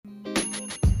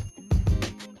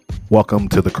Welcome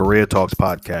to the Career Talks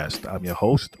podcast. I'm your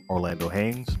host, Orlando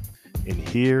Haynes, and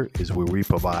here is where we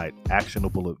provide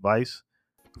actionable advice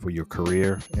for your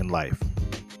career and life.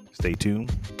 Stay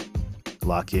tuned,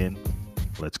 lock in,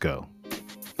 let's go.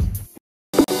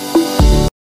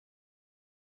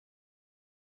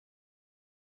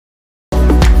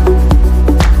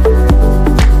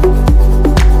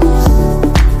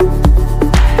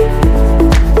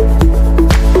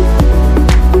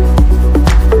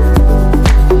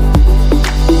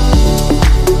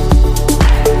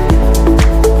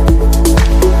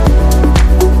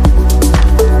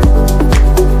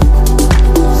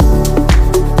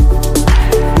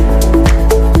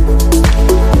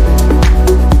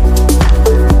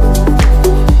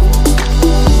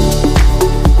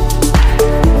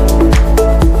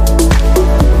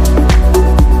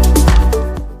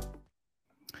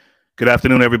 Good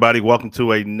afternoon, everybody. Welcome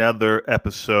to another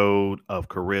episode of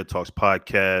Career Talks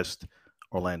podcast.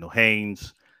 Orlando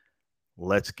Haynes.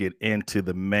 Let's get into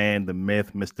the man, the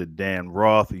myth, Mr. Dan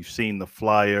Roth. You've seen the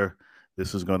flyer.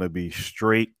 This is going to be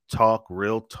straight talk,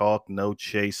 real talk, no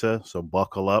chaser. So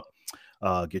buckle up.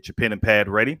 Get your pen and pad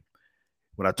ready.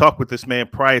 When I talked with this man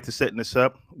prior to setting this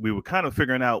up, we were kind of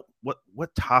figuring out what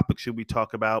topic should we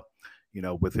talk about,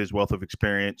 with his wealth of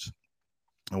experience.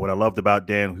 And what I loved about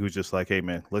Dan, he was just like, hey,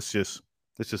 man, let's just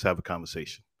have a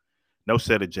conversation. No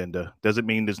set agenda. Doesn't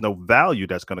mean there's no value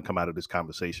that's going to come out of this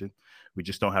conversation. We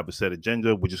just don't have a set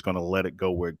agenda. We're just going to let it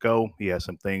go where it go. He has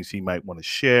some things he might want to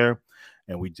share,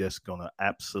 and we're just going to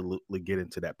absolutely get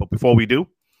into that. But before we do,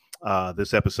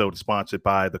 this episode is sponsored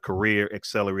by the Career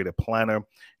Accelerator Planner.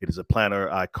 It is a planner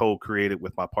I co-created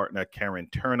with my partner, Karen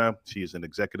Turner. She is an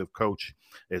executive coach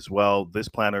as well. This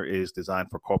planner is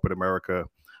designed for corporate America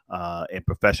and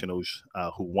professionals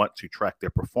who want to track their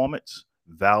performance,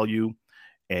 value,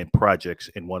 and projects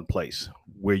in one place,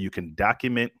 where you can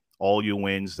document all your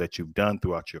wins that you've done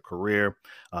throughout your career.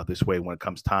 This way, when it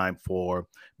comes time for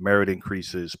merit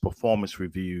increases, performance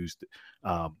reviews,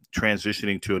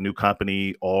 transitioning to a new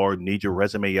company, or need your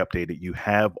resume updated, you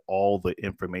have all the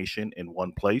information in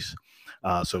one place.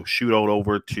 So shoot on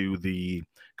over to the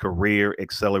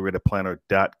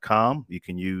careeracceleratorplanner.com. You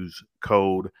can use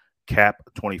code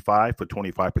CAP25 for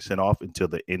 25% off until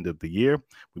the end of the year.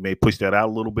 We may push that out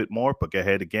a little bit more, but go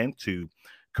ahead again to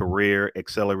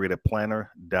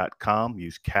careeracceleratorplanner.com.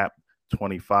 Use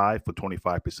CAP25 for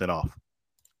 25% off.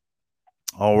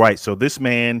 All right. So this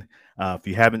man, if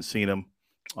you haven't seen him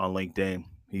on LinkedIn,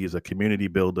 he is a community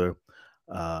builder,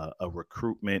 a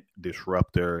recruitment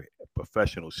disruptor, a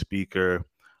professional speaker.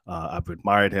 I've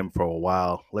admired him for a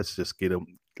while. Let's just get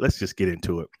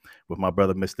into it with my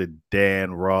brother, Mr.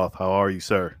 Dan Roth. How are you,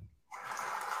 sir?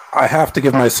 I have to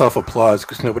give myself applause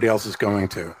because nobody else is going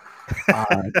to.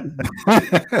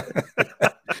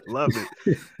 Love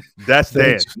it. That's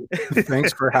Dan.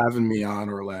 Thanks for having me on,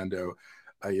 Orlando.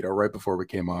 Right before we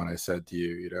came on, I said to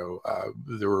you,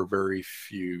 there were very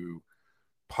few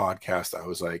podcasts. I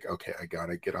was like, okay, I got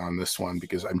to get on this one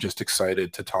because I'm just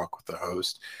excited to talk with the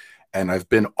host. And I've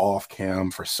been off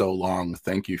cam for so long.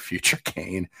 Thank you, Future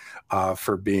Kane,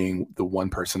 for being the one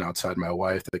person outside my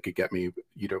wife that could get me,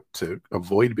 to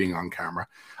avoid being on camera.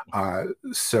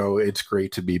 So it's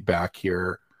great to be back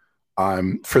here.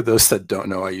 For those that don't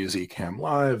know, I use Ecamm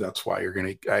Live. That's why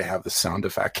I have the sound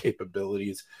effect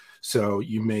capabilities. So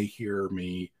you may hear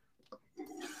me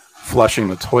flushing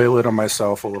the toilet on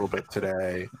myself a little bit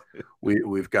today.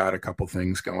 We've got a couple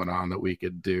things going on that we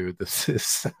could do. This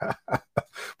is,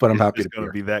 but I'm happy it's going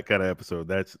to be that kind of episode.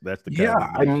 That's the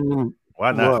kind I mean,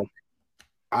 why not? Look,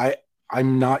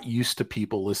 I'm not used to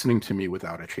people listening to me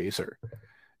without a chaser.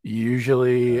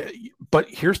 Usually, but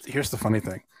here's the funny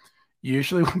thing.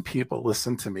 Usually when people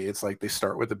listen to me, it's like they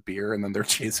start with a beer and then their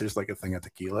chaser's like a thing of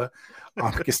tequila,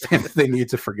 because they need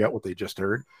to forget what they just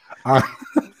heard.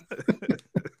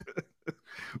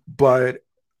 But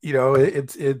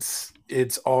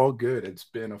it's all good. It's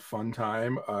been a fun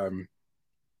time.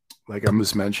 Like I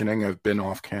was mentioning, I've been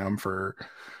off cam for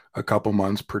a couple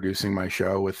months producing my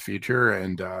show with Future,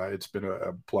 and it's been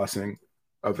a blessing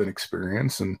of an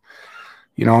experience. And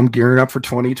I'm gearing up for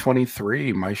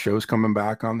 2023. My show's coming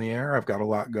back on the air. I've got a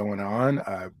lot going on.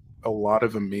 A lot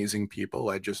of amazing people.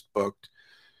 I just booked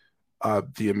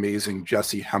the amazing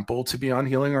Jessie Hempel to be on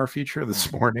Healing Our Future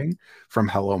this morning from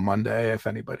Hello Monday, if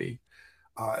anybody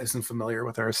isn't familiar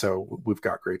with her. So we've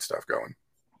got great stuff going.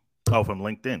 Oh, from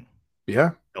LinkedIn.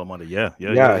 Yeah. Hello Monday. Yeah.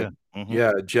 Mm-hmm.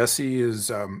 Yeah.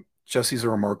 Jesse's a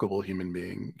remarkable human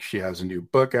being. She has a new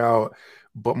book out,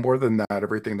 but more than that,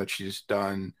 everything that she's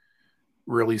done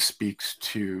really speaks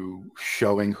to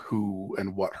showing who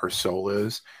and what her soul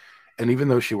is. And even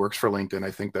though she works for LinkedIn, I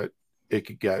think that it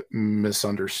could get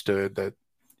misunderstood that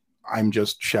I'm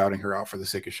just shouting her out for the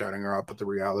sake of shouting her out. But the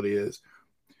reality is,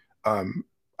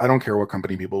 I don't care what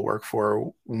company people work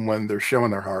for. When they're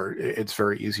showing their heart, it's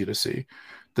very easy to see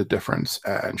the difference.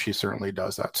 And she certainly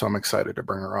does that. So I'm excited to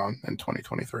bring her on in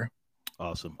 2023.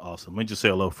 Awesome. Let me just say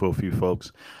hello for a few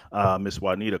folks. Miss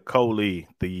Juanita Coley,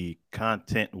 the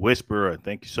content whisperer.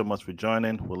 Thank you so much for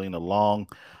joining. Willina Long.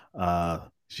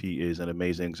 She is an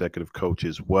amazing executive coach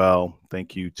as well.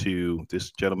 Thank you to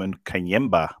this gentleman,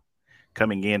 Kanyemba,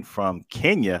 coming in from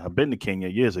Kenya. I've been to Kenya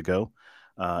years ago.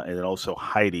 And then also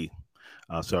Heidi.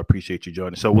 So I appreciate you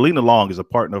joining. So Willina Long is a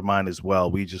partner of mine as well.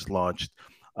 We just launched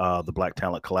the Black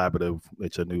Talent Collaborative.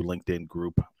 It's a new LinkedIn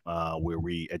group where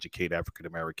we educate African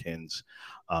Americans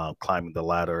climbing the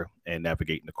ladder and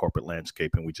navigating the corporate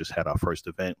landscape. And we just had our first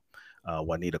event.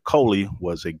 Juanita Coley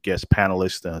was a guest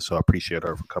panelist, so I appreciate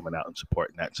her for coming out and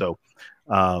supporting that. So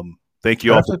thank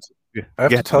you all. I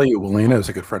have to tell you, Willina is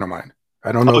a good friend of mine.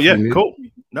 I don't know if you knew. Cool.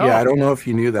 No. Yeah, I don't know if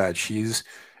you knew that. She's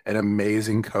an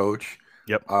amazing coach.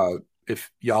 Yep.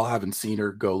 If y'all haven't seen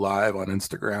her go live on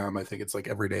Instagram, I think it's like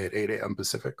every day at 8 a.m.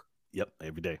 Pacific. Yep,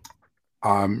 every day.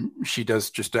 She does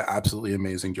just an absolutely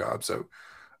amazing job. So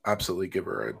absolutely give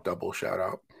her a double shout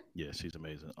out. Yeah, she's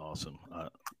amazing. Awesome.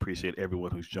 Appreciate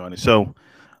everyone who's joining. So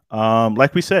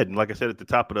like we said, and like I said at the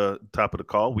top of the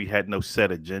call, we had no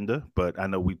set agenda, but I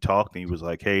know we talked and he was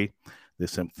like, hey,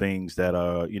 there's some things that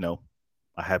are,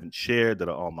 I haven't shared that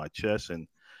are on my chest, and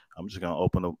I'm just going to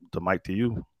open the mic to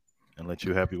you and let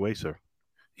you have your way, sir.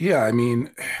 Yeah, I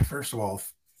mean, first of all,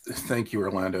 thank you,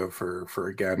 Orlando, for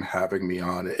again having me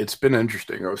on. It's been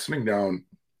interesting. I was sitting down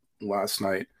last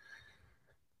night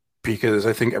because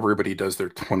I think everybody does their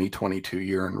 2022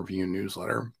 year in review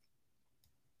newsletter.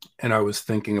 And I was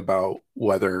thinking about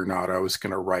whether or not I was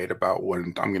going to write about what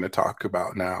I'm going to talk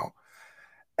about now.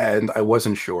 And I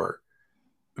wasn't sure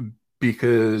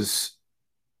because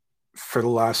for the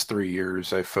last 3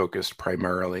 years, I focused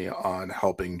primarily on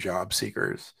helping job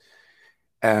seekers,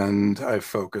 and I've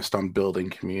focused on building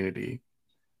community.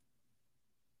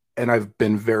 And I've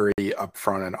been very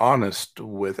upfront and honest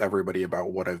with everybody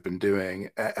about what I've been doing.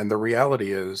 And the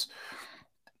reality is,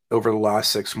 over the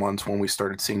last 6 months, when we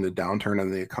started seeing the downturn in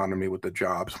the economy with the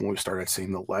jobs, when we started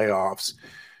seeing the layoffs,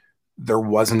 there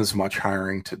wasn't as much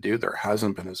hiring to do. There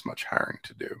hasn't been as much hiring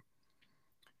to do.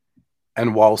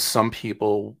 And while some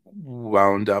people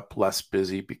wound up less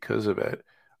busy because of it,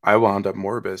 I wound up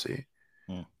more busy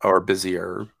or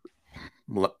busier.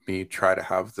 Let me try to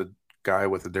have the guy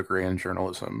with a degree in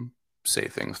journalism say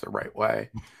things the right way.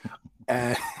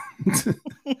 And,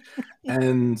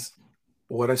 and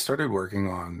what I started working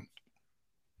on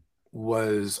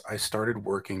was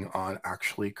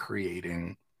actually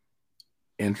creating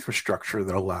infrastructure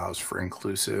that allows for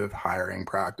inclusive hiring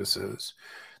practices,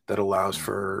 that allows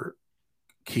for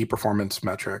key performance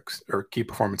metrics or key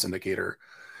performance indicator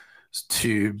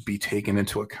to be taken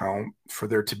into account, for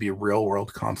there to be real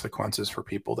world consequences for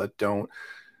people that don't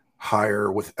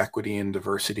hire with equity and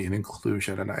diversity and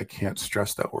inclusion. And I can't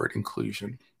stress that word,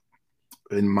 inclusion,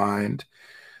 in mind.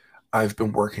 I've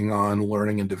been working on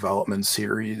learning and development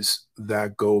series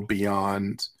that go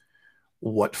beyond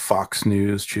what Fox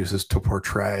News chooses to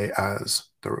portray as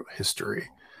the history.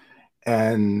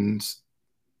 And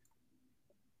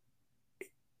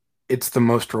it's the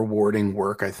most rewarding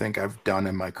work I think I've done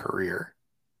in my career.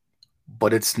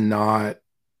 But it's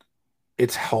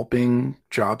helping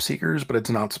job seekers, but it's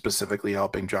not specifically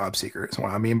helping job seekers.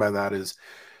 What I mean by that is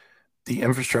the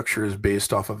infrastructure is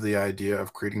based off of the idea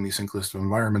of creating these inclusive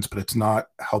environments, but it's not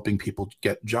helping people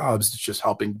get jobs. It's just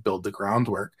helping build the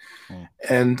groundwork.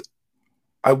 And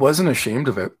I wasn't ashamed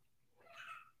of it,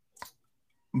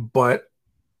 but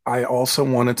I also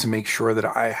wanted to make sure that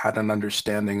I had an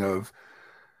understanding of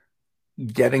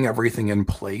getting everything in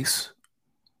place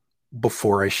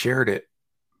before I shared it.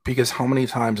 Because how many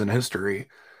times in history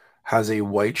has a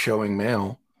white showing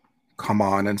male come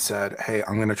on and said, hey,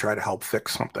 I'm going to try to help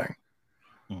fix something?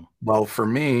 Well, for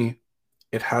me,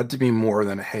 it had to be more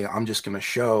than, hey, I'm just going to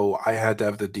show. I had to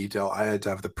have the detail. I had to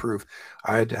have the proof.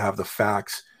 I had to have the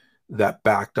facts that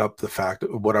backed up the fact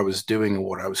of what I was doing and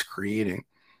what I was creating.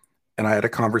 And I had a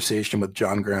conversation with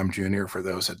John Graham Jr. For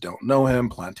those that don't know him,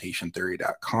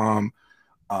 plantationtheory.com.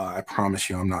 I promise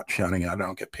you, I'm not shouting out. I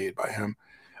don't get paid by him.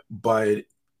 But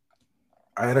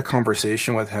I had a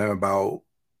conversation with him about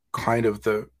kind of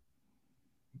the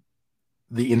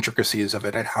intricacies of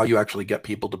it and how you actually get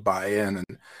people to buy in,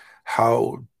 and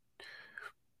how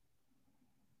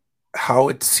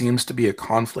it seems to be a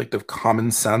conflict of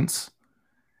common sense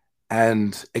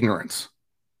and ignorance.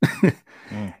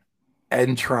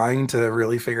 and trying to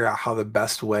really figure out how the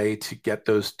best way to get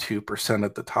those 2%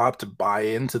 at the top to buy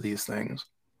into these things.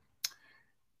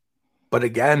 But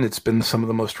again, it's been some of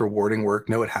the most rewarding work.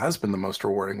 No, it has been the most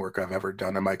rewarding work I've ever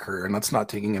done in my career. And that's not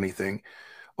taking anything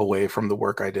away from the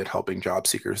work I did helping job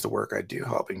seekers, the work I do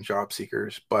helping job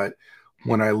seekers. But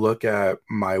when I look at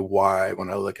my why, when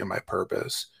I look at my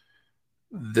purpose,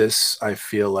 this, I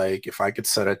feel like if I could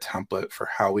set a template for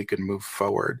how we could move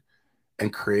forward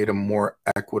and create a more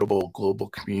equitable global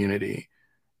community,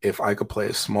 if I could play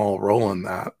a small role in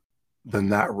that, then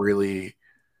that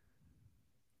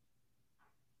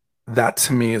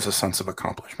to me is a sense of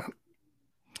accomplishment.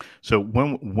 So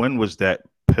when was that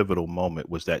pivotal moment?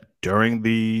 Was that during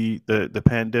the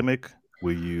pandemic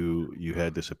where you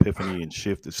had this epiphany and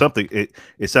shift? Something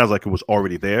it sounds like it was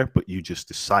already there, but you just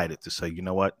decided to say, you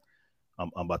know what,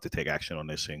 I'm about to take action on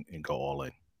this and go all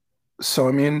in. So,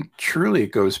 I mean, truly,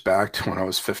 it goes back to when I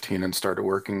was 15 and started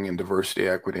working in diversity,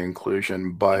 equity,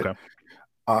 inclusion. But, Okay.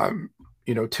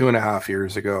 2.5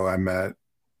 years ago, I met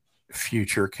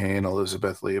Future Kane,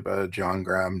 Elizabeth Leba, John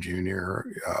Graham Jr.,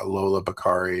 Lola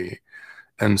Bakari,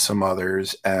 and some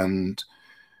others. And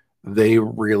they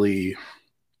really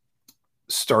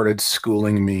started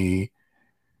schooling me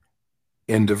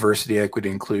in diversity, equity,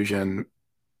 inclusion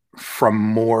from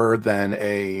more than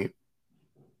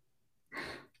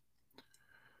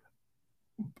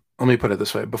let me put it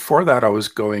this way. Before that, I was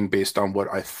going based on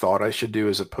what I thought I should do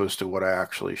as opposed to what I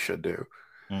actually should do.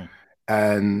 Mm.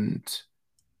 And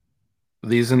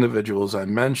these individuals I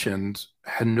mentioned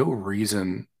had no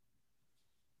reason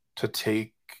to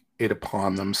take it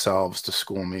upon themselves to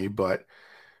school me, but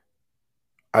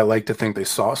I like to think they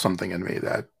saw something in me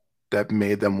that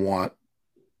made them want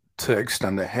to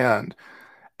extend a hand.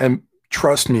 And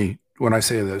trust me when I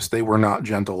say this, they were not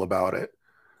gentle about it.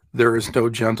 There is no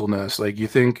gentleness. Like you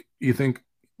think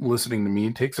listening to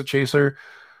me takes a chaser.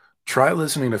 Try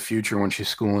listening to Future when she's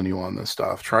schooling you on this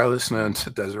stuff. Try listening to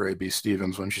Desiree B.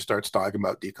 Stevens when she starts talking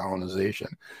about decolonization.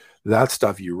 That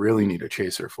stuff you really need a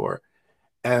chaser for.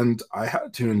 And I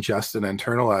had to ingest and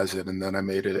internalize it, and then I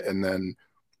made it, and then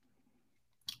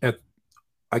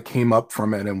I came up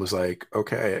from it and was like,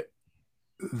 okay,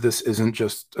 this isn't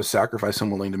just a sacrifice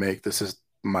I'm willing to make. This is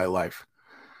my life.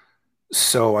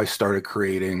 So I started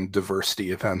creating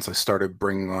diversity events. I started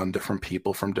bringing on different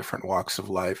people from different walks of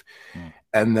life. Mm.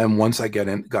 And then once I got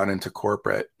into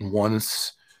corporate,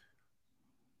 once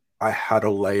I had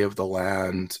a lay of the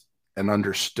land and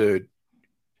understood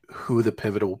who the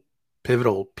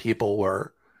pivotal people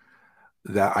were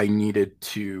that I needed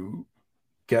to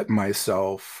get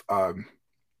myself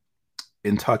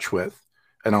in touch with.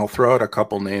 And I'll throw out a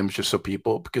couple names just so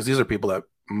people, because these are people that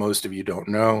most of you don't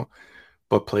know,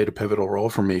 but played a pivotal role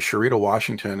for me. Sharita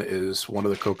Washington is one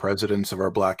of the co-presidents of our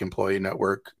Black Employee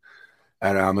Network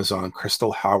at Amazon.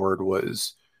 Crystal Howard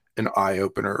was an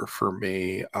eye-opener for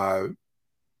me. I'm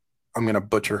going to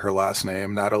butcher her last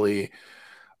name. Natalie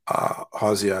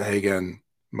Hozia Hagen,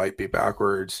 might be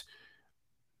backwards.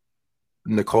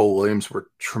 Nicole Williams were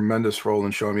tremendous role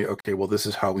in showing me, okay, well, this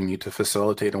is how we need to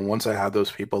facilitate. And once I had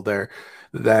those people there,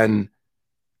 then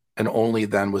and only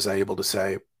then was I able to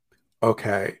say,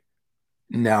 okay,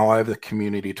 now I have the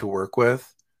community to work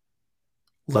with.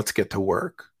 Let's get to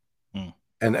work. Mm.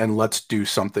 And let's do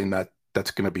something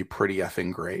that's going to be pretty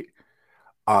effing great.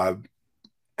 And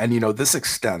this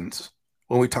extends.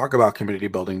 When we talk about community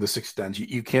building, this extends.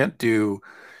 You can't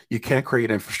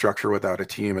create infrastructure without a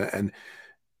team. And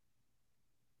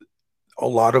a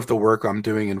lot of the work I'm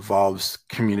doing involves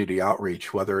community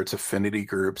outreach, whether it's affinity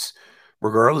groups,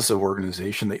 regardless of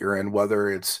organization that you're in, whether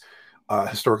it's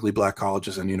historically Black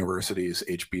colleges and universities,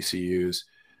 HBCUs,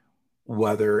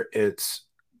 whether it's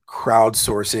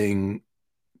crowdsourcing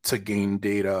to gain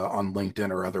data on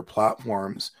LinkedIn or other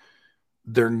platforms.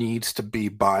 There needs to be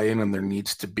buy-in and there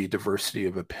needs to be diversity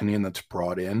of opinion that's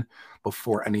brought in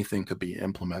before anything could be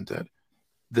implemented.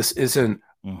 This isn't,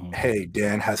 hey,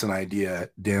 Dan has an idea,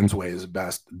 Dan's way is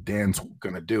best, Dan's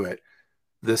going to do it.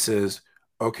 This is,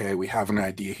 okay, we have an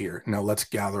idea here. Now let's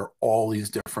gather all these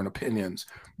different opinions,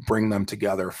 bring them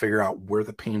together, figure out where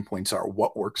the pain points are,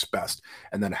 what works best,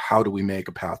 and then how do we make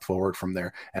a path forward from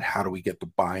there, and how do we get the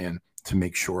buy-in to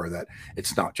make sure that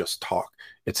it's not just talk,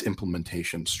 it's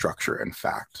implementation, structure, and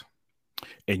fact.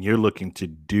 And you're looking to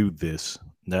do this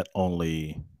not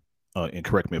only, and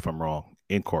correct me if I'm wrong,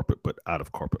 in corporate, but out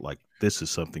of corporate. Like this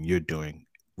is something you're doing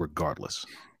regardless.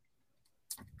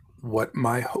 What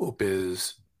my hope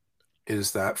is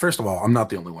that, first of all, I'm not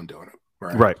the only one doing it.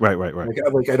 Right.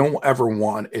 Like I don't ever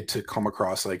want it to come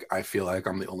across like I feel like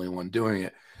I'm the only one doing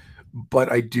it.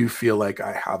 but I do feel like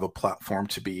I have a platform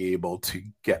to be able to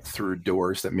get through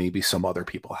doors that maybe some other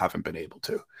people haven't been able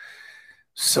to.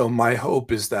 So my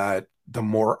hope is that the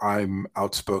more I'm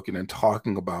outspoken and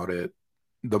talking about it,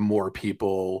 the more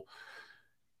people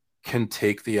can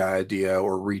take the idea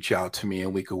or reach out to me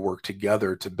and we could work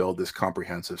together to build this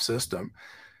comprehensive system.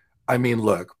 I mean,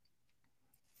 look,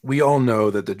 we all know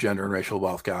that the gender and racial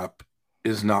wealth gap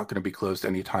is not going to be closed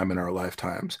anytime in our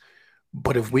lifetimes.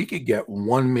 But if we could get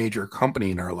one major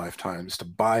company in our lifetimes to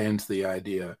buy into the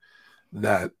idea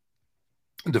that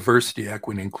diversity,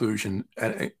 equity, inclusion,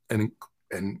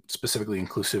 and specifically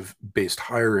inclusive based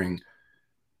hiring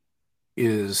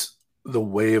is the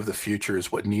way of the future,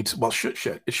 is what needs, well, shit,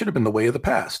 it should have been the way of the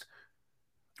past,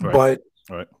 Right.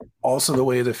 but also the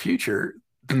way of the future.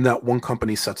 Then that one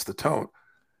company sets the tone,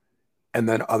 and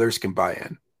then others can buy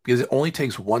in, because it only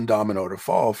takes one domino to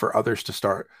fall for others to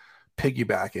start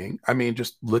piggybacking. I mean,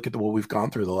 just look at what we've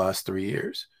gone through the last 3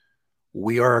 years.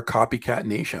 We are a copycat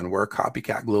nation. We're a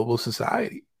copycat global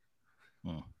society.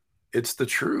 It's the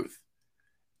truth.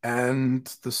 And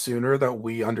the sooner that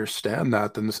we understand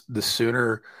that, then the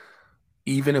sooner,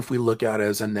 even if we look at it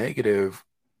as a negative,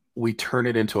 we turn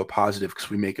it into a positive, because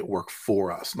we make it work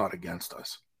for us, not against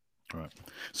us. Right.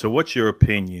 So what's your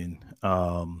opinion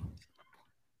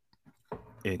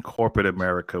in corporate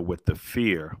America with the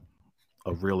fear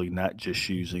of really not just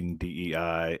using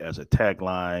DEI as a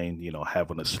tagline,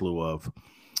 having a slew of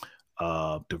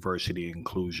diversity,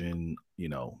 inclusion,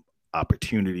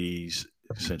 opportunities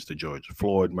since the George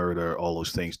Floyd murder, all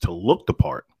those things to look the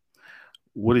part?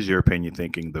 What is your opinion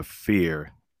thinking the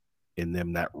fear in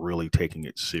them not really taking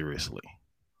it seriously?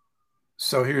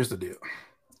 So here's the deal.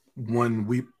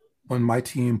 When my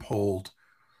team polled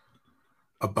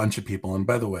a bunch of people, and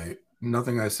by the way,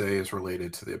 nothing I say is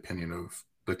related to the opinion of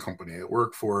the company I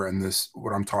work for, and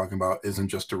what I'm talking about isn't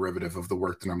just derivative of the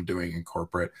work that I'm doing in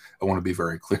corporate. I want to be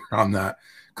very clear on that,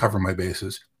 cover my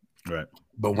bases. Right.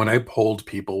 But when I polled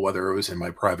people, whether it was in my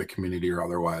private community or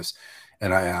otherwise,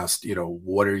 and I asked,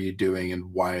 what are you doing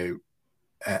and why,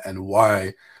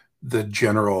 the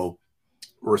general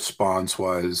response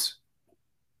was,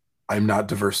 I'm not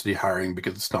diversity hiring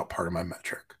because it's not part of my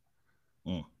metric.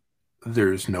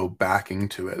 There's no backing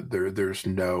to it. There's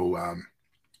no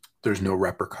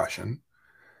repercussion.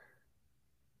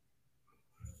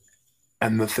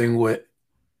 And the thing with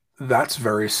that's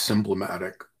very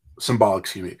symbolic,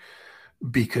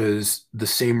 because the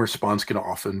same response can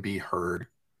often be heard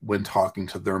when talking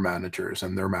to their managers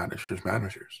and their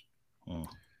managers.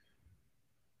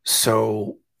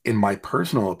 So in my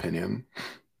personal opinion,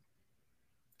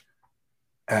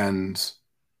 and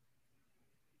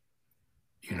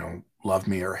love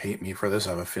me or hate me for this, I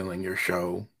have a feeling your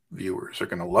show viewers are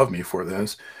going to love me for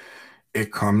this,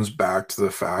 it comes back to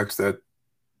the fact that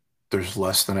there's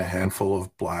less than a handful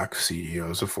of Black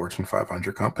CEOs of Fortune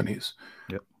 500 companies.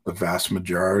 Yep. The vast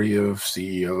majority of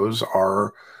CEOs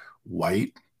are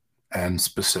white, and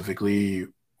specifically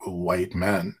white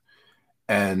men.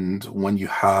 And when you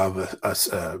have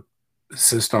a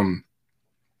system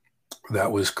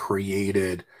that was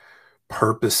created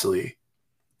purposely,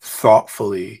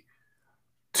 thoughtfully,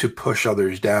 to push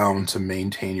others down to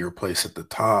maintain your place at the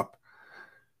top,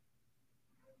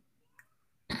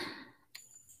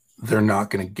 they're not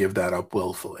going to give that up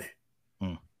willfully.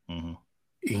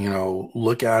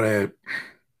 Look at it.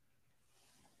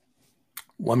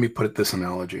 Let me put it this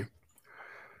analogy.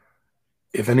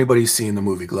 If anybody's seen the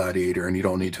movie Gladiator, and you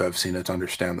don't need to have seen it to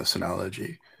understand this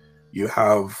analogy, you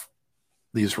have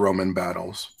these Roman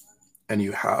battles, and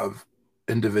you have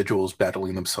individuals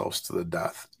battling themselves to the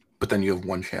death, but then you have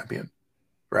one champion,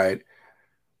 right?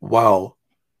 Well,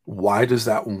 why does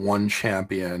that one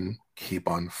champion keep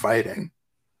on fighting?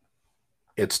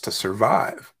 It's to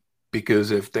survive,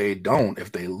 because if they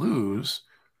lose,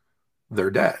 they're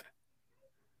dead.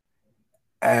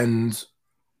 And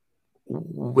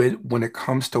when it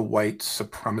comes to white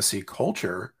supremacy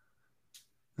culture,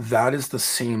 that is the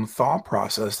same thought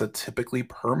process that typically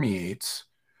permeates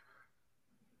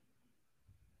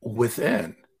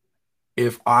within.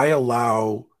 If I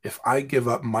give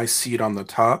up my seat on the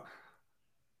top,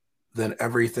 then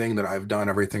everything that I've done,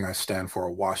 everything I stand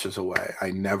for, washes away.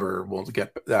 I never will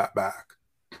get that back.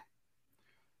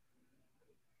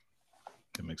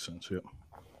 That makes sense. Yeah.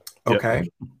 Okay.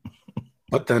 Yep.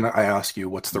 But then I ask you,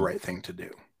 what's the right thing to do?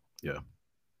 Yeah.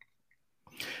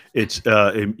 It's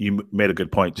you made a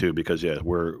good point too, because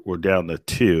we're down to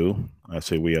two. I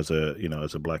say we as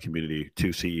a Black community,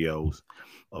 2 CEOs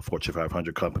of Fortune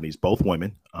 500 companies, both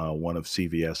women. One of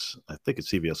CVS, I think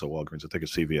it's CVS or Walgreens. I think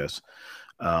it's CVS.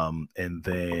 And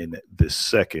then the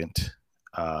second,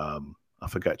 I I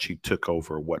forgot she took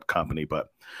over what company, but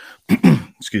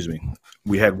excuse me.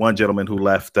 We had one gentleman who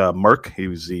left Merck. He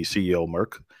was the CEO of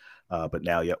Merck, but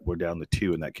now, yeah, we're down to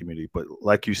two in that community. But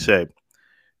like you said,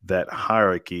 that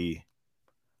hierarchy,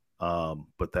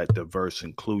 but that diverse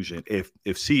inclusion.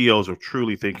 If CEOs are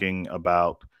truly thinking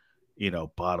about,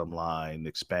 bottom line,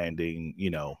 expanding,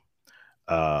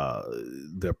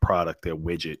 their product, their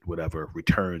widget, whatever,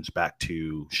 returns back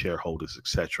to shareholders,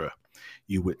 etc.,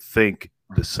 you would think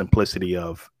the simplicity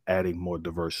of adding more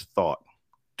diverse thought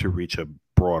to reach a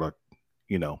broader,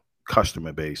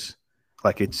 customer base.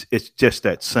 Like it's just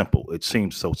that simple. It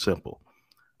seems so simple,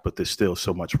 but there's still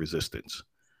so much resistance.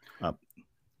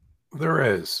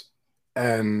 There is.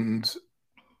 And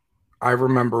I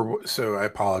remember, so I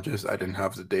apologize, I didn't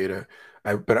have the data.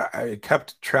 But I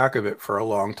kept track of it for a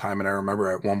long time. And I remember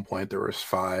at one point there was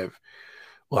 5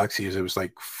 Lexis. It was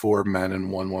like 4 men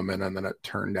and 1 woman. And then it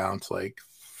turned down to like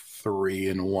 3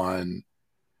 and 1.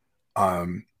 I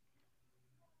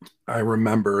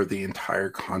remember the entire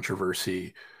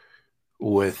controversy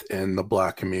within the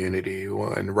Black community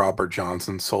when Robert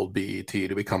Johnson sold BET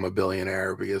to become a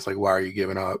billionaire, because like, why are you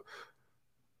giving up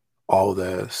all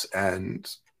this? And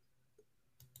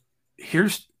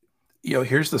here's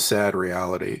the sad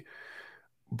reality,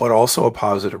 but also a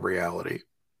positive reality.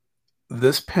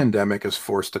 This pandemic has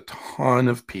forced a ton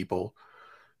of people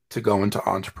to go into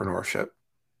entrepreneurship.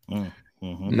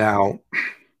 Mm-hmm. Now,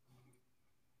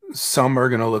 some are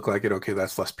going to look like it. Okay,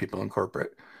 that's less people in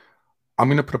corporate. I'm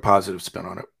going to put a positive spin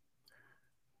on it.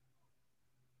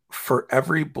 For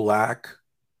every Black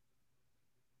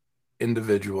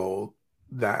individual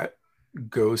that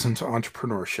goes into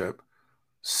entrepreneurship,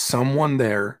 someone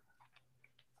there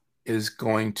is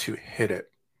going to hit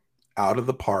it out of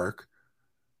the park,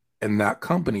 and that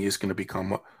company is going to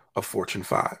become a Fortune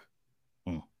 5.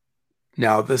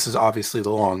 Now, this is obviously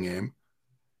the long game,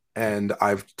 and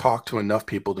I've talked to enough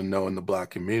people to know in the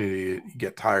Black community, you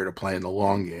get tired of playing the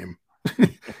long game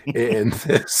in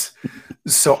this.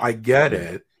 So I get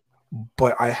it,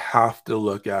 but I have to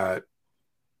look at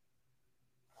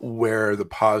where the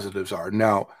positives are.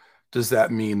 Now, does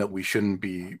that mean that we shouldn't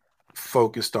be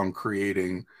focused on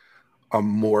creating a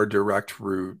more direct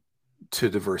route to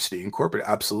diversity in corporate?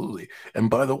 Absolutely. And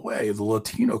by the way, the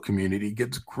Latino community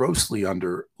gets grossly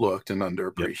underlooked and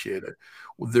underappreciated.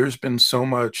 Yep. There's been so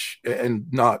much,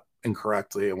 and not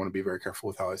incorrectly, I want to be very careful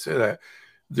with how I say that,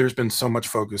 there's been so much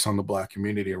focus on the Black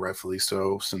community, and rightfully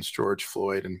so, since George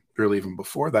Floyd and really even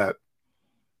before that.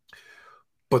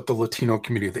 But the Latino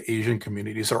community, the Asian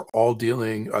communities are all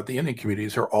dealing, the Indian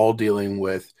communities are all dealing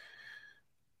with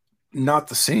not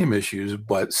the same issues,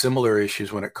 but similar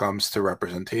issues when it comes to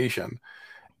representation.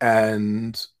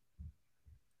 And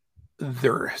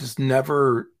there has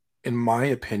never, in my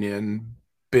opinion,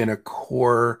 been a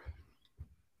core,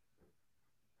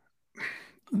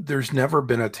 there's never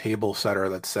been a table setter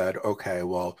that said, okay,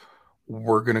 well,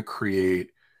 we're going to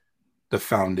create the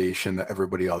foundation that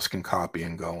everybody else can copy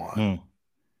and go on.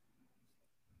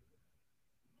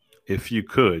 If you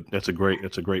could, that's a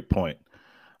great point.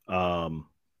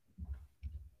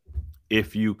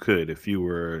 If you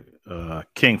were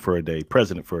king for a day,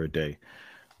 president for a day,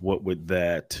 what would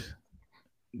that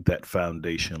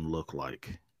foundation look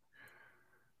like?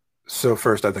 So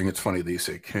first, I think it's funny that you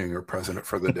say king or president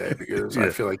for the day, because yeah. I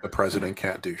feel like the president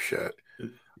can't do shit.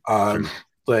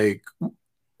 Like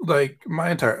my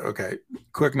entire, okay,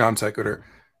 quick non sequitur.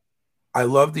 I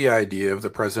love the idea of the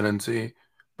presidency,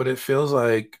 but it feels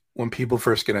like when people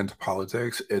first get into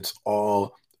politics, it's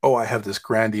all, oh, I have this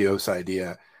grandiose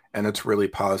idea, and it's really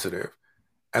positive.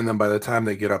 And then by the time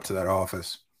they get up to that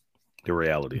office, the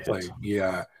reality hits. Like,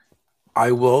 yeah,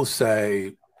 I will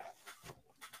say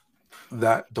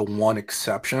that the one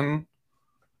exception,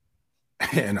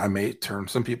 and I may turn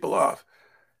some people off,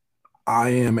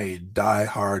 I am a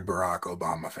diehard Barack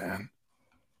Obama fan.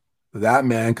 That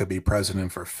man could be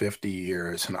president for 50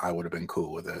 years and I would have been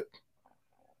cool with it.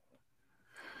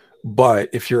 But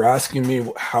if you're asking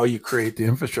me how you create the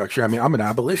infrastructure, I mean, I'm an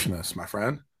abolitionist, my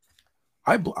friend.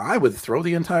 I would throw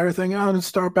the entire thing out and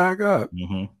start back up.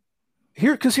 Mm-hmm.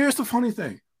 Because here's the funny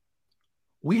thing.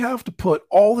 We have to put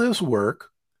all this work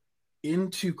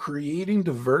into creating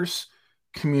diverse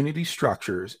community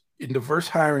structures, in diverse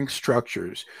hiring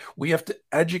structures. We have to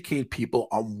educate people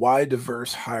on why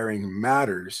diverse hiring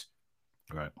matters.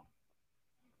 Right.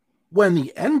 When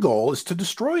the end goal is to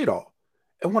destroy it all.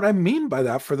 And what I mean by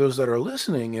that, for those that are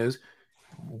listening, is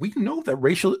we know that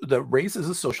race is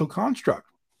a social construct.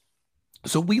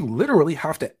 So we literally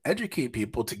have to educate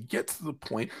people to get to the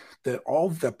point that all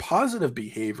the positive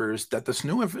behaviors, that this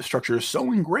new infrastructure is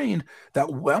so ingrained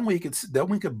that when we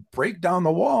could break down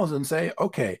the walls and say,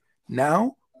 okay,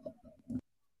 Now,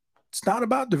 it's not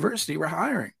about diversity we're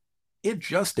hiring. It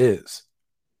just is.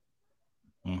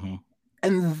 Mm-hmm.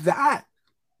 And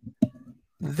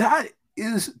that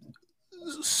is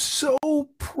so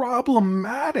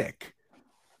problematic.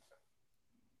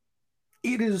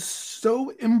 It is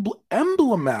so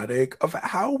emblematic of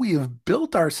how we have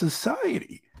built our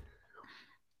society.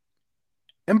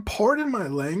 And pardon my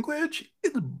language,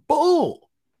 it's bull.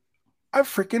 I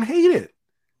freaking hate it.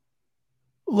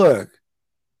 Look,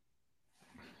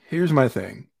 here's my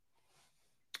thing.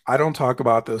 I don't talk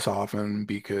about this often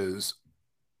because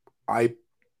I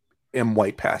am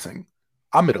white passing.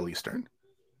 I'm Middle Eastern.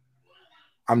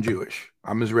 I'm Jewish.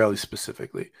 I'm Israeli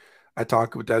specifically. I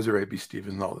talk with Desiree B.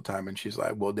 Stevens all the time, and she's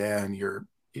like, "Well, Dan,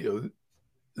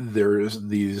 there's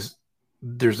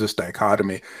this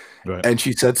dichotomy." Right. And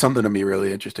she said something to me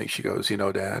really interesting. She goes,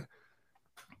 "Dad,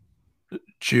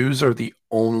 Jews are the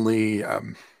only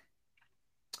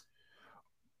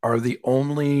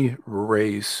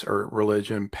race or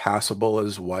religion passable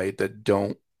as white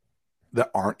that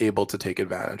aren't able to take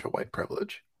advantage of white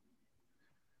privilege."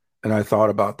 And I thought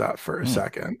about that for a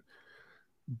second,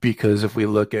 because if we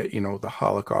look at, the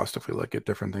Holocaust, if we look at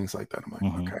different things like that, I'm like,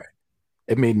 okay,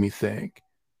 it made me think.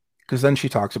 Because then she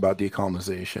talks about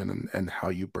decolonization and how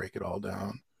you break it all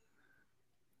down.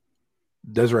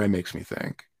 Desiree makes me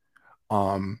think.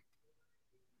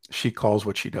 She calls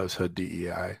what she does hood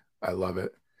DEI. I love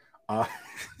it.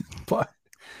 But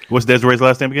what's Desiree's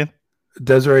last name again?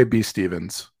 Desiree B.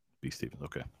 Stevens. B. Stevens.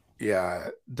 Okay. Yeah,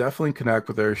 definitely connect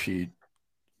with her.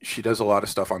 She does a lot of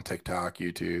stuff on TikTok,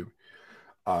 YouTube.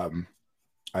 I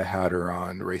had her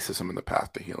on Racism and the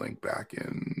Path to Healing back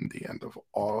in the end of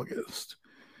August.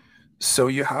 So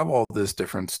you have all this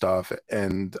different stuff,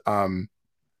 and I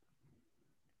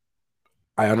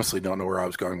honestly don't know where I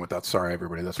was going with that. Sorry,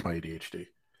 everybody. That's my ADHD.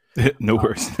 No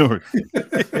worries. No worries.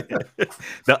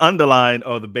 The underline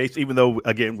or the base, even though,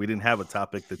 again, we didn't have a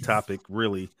topic, the topic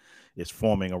really is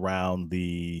forming around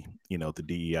the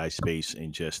DEI space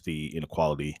and just the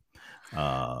inequality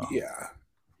around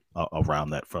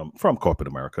that from corporate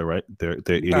America, right? Their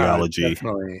ideology.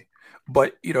 Definitely.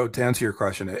 But, to answer your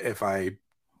question, if I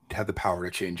had the power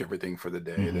to change everything for the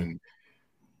day, then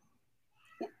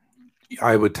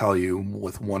I would tell you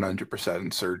with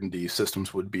 100% certainty,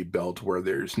 systems would be built where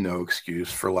there's no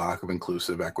excuse for lack of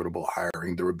inclusive, equitable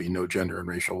hiring. There would be no gender and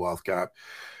racial wealth gap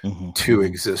to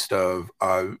exist of.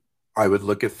 I would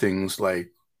look at things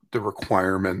like the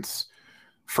requirements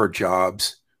for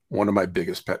jobs. One of my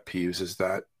biggest pet peeves is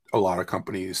that a lot of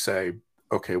companies say,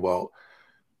 okay, well,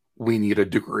 we need a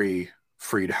degree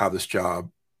for you to have this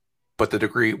job. But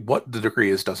what the degree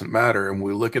is doesn't matter. And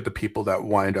we look at the people that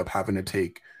wind up having to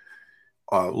take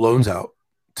loans out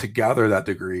to gather that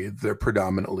degree. They're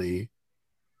predominantly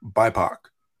BIPOC.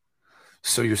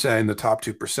 So you're saying the top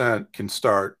 2% can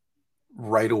start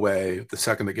right away, the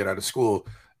second they get out of school,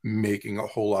 making a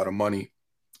whole lot of money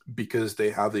because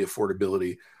they have the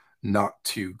affordability not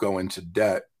to go into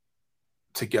debt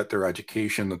to get their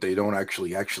education that they don't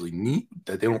actually need,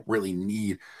 that they don't really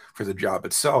need for the job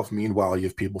itself. Meanwhile, you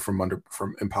have people from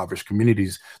impoverished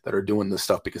communities that are doing this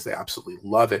stuff because they absolutely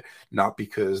love it, not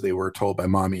because they were told by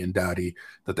mommy and daddy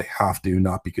that they have to,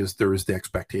 not because there is the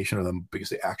expectation of them, because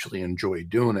they actually enjoy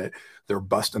doing it. They're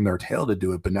busting their tail to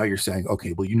do it. But now you're saying,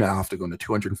 okay, well, you now have to go into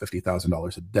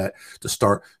 $250,000 of debt to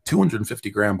start 250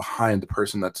 grand behind the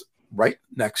person that's right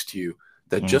next to you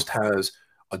that just has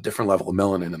a different level of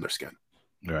melanin in their skin.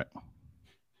 Right.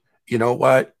 You know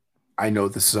what? I know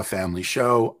this is a family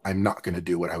show. I'm not going to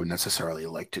do what I would necessarily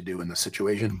like to do in this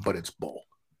situation, but it's bull.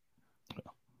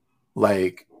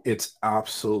 Like, it's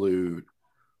absolute.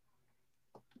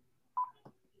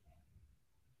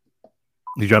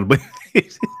 You trying to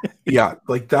believe? Yeah,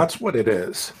 like that's what it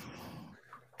is.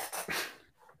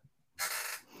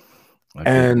 I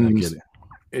get it.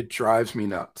 It drives me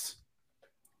nuts.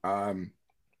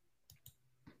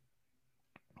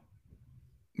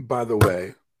 By the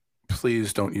way,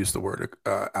 please don't use the word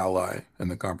ally in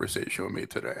the conversation with me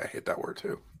today. I hate that word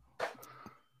too.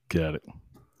 Got it.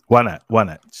 Why not? Why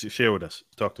not? Share with us.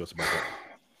 Talk to us about that.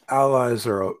 Allies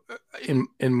are, in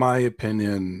my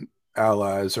opinion,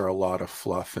 allies are a lot of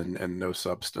fluff and no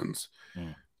substance.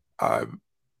 I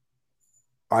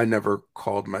never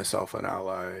called myself an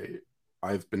ally.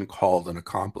 I've been called an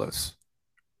accomplice.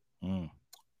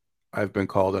 I've been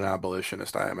called an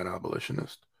abolitionist. I am an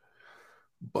abolitionist.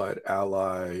 But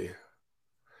allies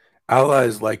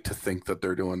like to think that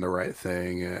they're doing the right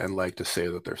thing and like to say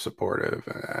that they're supportive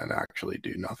and actually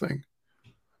do nothing.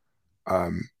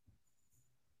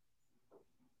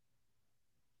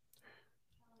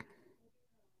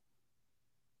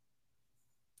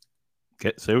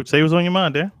 Say what's on your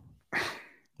mind, Dan.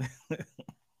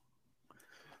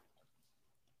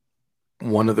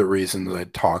 One of the reasons I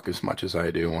talk as much as I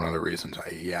do, one of the reasons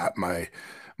I yap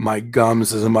my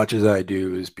gums as much as I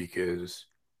do is because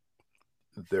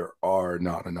there are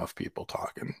not enough people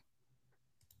talking.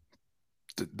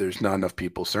 There's not enough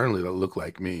people, certainly, that look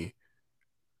like me,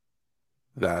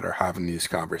 that are having these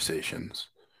conversations.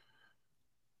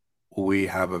 We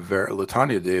have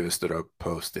Latanya Davis did a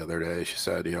post the other day. She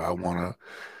said, I want to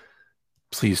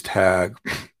please tag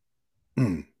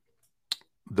the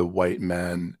white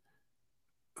men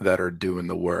that are doing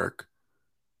the work.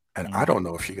 And I don't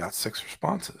know if she got 6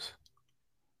 responses.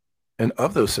 And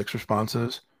of those 6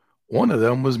 responses, one of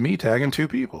them was me tagging 2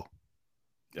 people.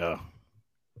 Yeah.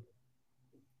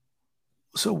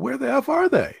 So where the F are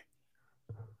they?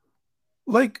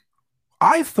 Like,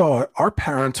 I thought our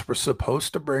parents were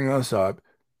supposed to bring us up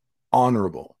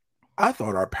honorable. I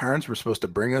thought our parents were supposed to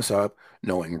bring us up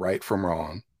knowing right from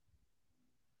wrong.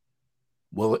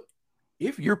 Well,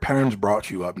 if your parents brought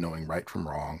you up knowing right from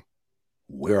wrong,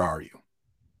 where are you?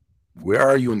 Where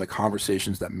are you in the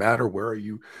conversations that matter? Where are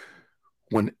you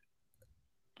when?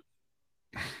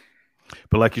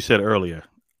 But like you said earlier,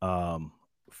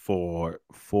 for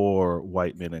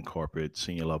white men in corporate,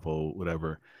 senior level,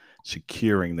 whatever,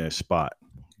 securing their spot,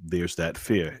 there's that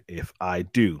fear. If I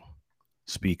do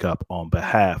speak up on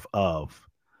behalf of,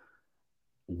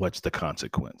 what's the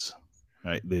consequence?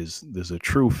 Right? There's a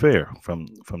true fear from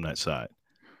that side.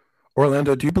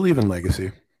 Orlando, do you believe in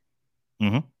legacy?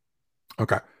 Mm-hmm.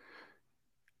 Okay.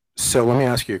 So let me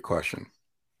ask you a question.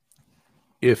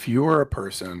 If you were a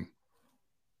person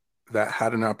that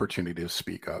had an opportunity to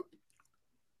speak up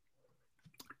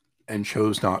and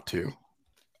chose not to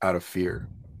out of fear,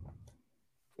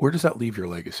 where does that leave your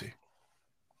legacy?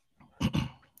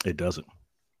 It doesn't.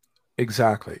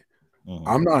 Exactly. Mm-hmm.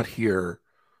 I'm not here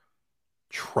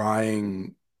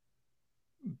trying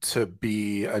to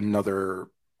be another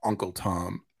Uncle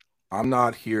Tom. I'm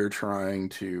not here trying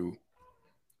to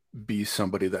be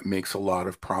somebody that makes a lot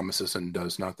of promises and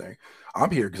does nothing.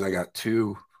 I'm here because I got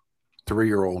 2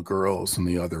 3-year-old girls in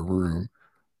the other room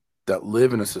that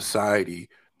live in a society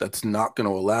that's not going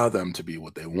to allow them to be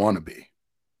what they want to be.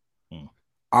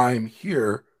 I'm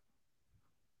here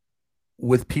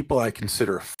with people I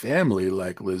consider family,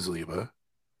 like Liz Leva,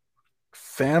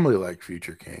 family like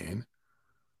Future Kane,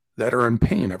 that are in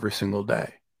pain every single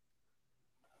day.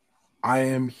 I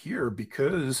am here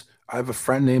because I have a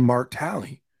friend named Mark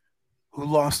Talley who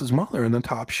lost his mother in the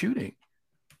top shooting,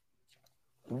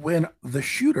 when the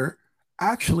shooter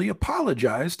actually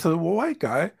apologized to the white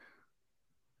guy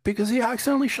because he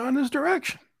accidentally shot in his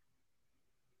direction.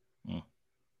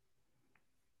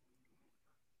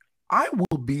 I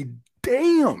will be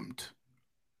damned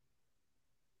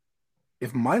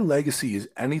if my legacy is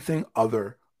anything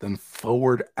other than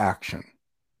forward action.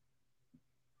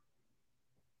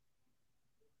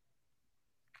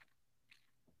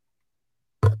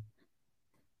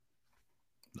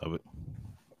 Love it.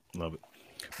 Love it.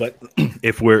 But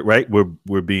if we're right,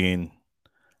 we're being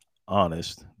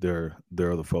honest. There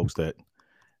are the folks that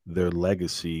their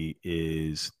legacy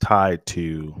is tied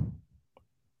to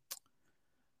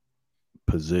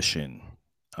position.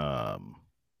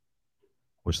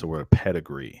 What's the word?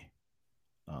 Pedigree.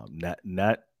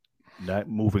 Not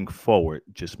moving forward,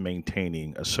 just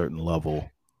maintaining a certain level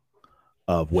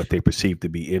of what they perceive to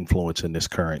be influence in this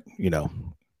current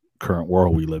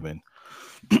world we live in.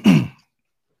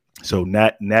 So and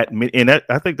that,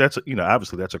 I think that's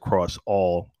obviously that's across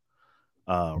all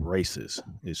races.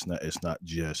 It's not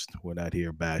just, we're not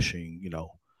here bashing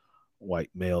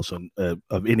white males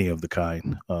of any of the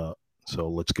kind. So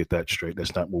let's get that straight.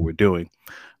 That's not what we're doing.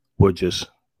 We're just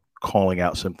calling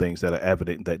out some things that are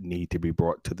evident that need to be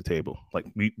brought to the table. Like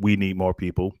we need more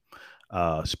people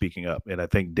speaking up. And I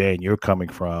think, Dan, you're coming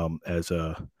from as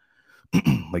a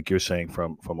like you're saying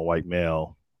from a white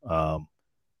male.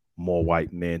 More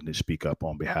white men to speak up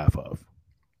on behalf of.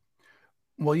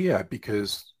 Well, yeah,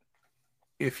 because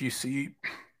if you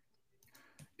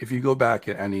go back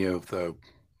at any of the,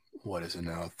 what is it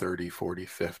now, 30, 40,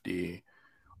 50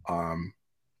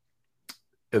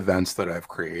 events that I've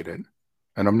created,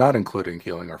 and I'm not including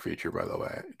Healing Our Future, by the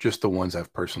way, just the ones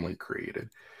I've personally created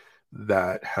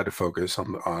that had to focus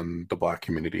on the Black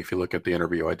community. If you look at the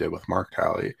interview I did with Mark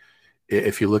Talley,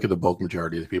 if you look at the bulk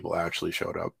majority of the people actually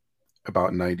showed up,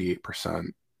 about 98%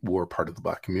 were part of the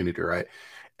Black community, right?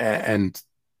 And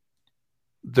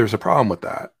there's a problem with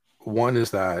that. One is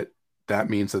that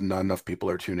means that not enough people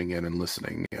are tuning in and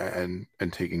listening and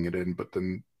taking it in. But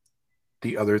then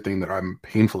the other thing that I'm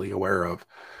painfully aware of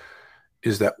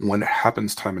is that when it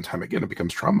happens time and time again, it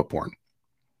becomes trauma porn.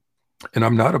 And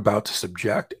I'm not about to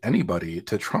subject anybody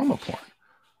to trauma porn.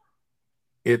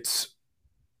 It's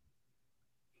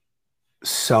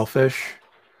selfish,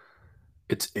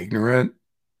 it's ignorant.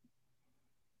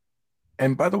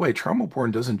 And by the way, trauma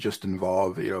porn doesn't just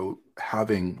involve,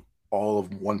 having all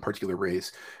of one particular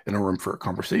race in a room for a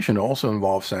conversation. It also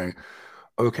involves saying,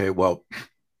 okay, well,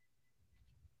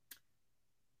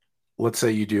 let's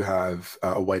say you do have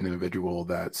a white individual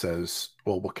that says,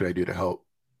 well, what can I do to help?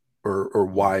 Or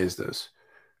why is this?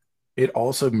 It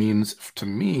also means to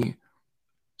me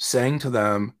saying to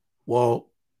them, well,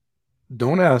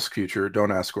 don't ask Future,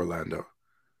 don't ask Orlando,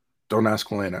 don't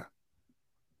ask Elena.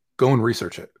 Go and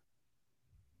research it.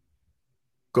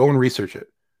 Go and research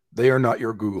it. They are not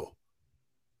your Google.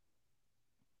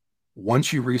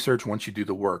 Once you research, once you do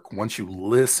the work, once you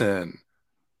listen,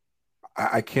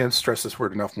 I can't stress this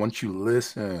word enough. Once you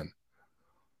listen,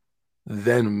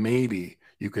 then maybe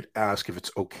you could ask if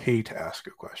it's okay to ask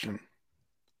a question.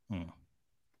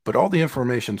 But all the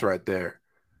information's right there.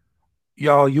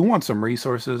 Y'all, you want some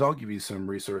resources? I'll give you some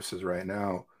resources right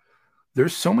now.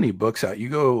 There's so many books out. You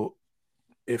go,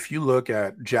 if you look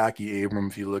at Jackie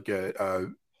Abrams, if you look at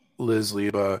Liz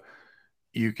Leba,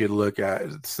 you could look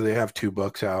at, so they have 2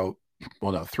 books out.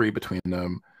 Well, no, 3 between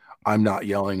them. I'm Not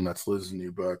Yelling, that's Liz's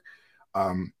new book.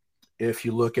 If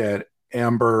you look at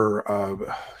Amber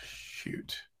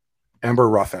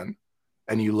Ruffin,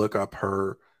 and you look up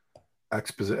her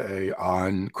expose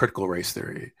on critical race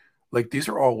theory, like these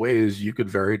are all ways you could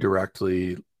very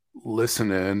directly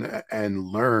listen in and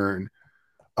learn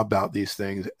about these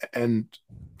things. And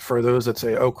for those that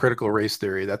say, oh, critical race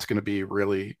theory, that's going to be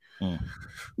really,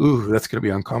 that's going to be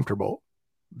uncomfortable,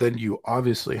 then you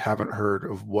obviously haven't heard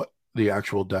of what the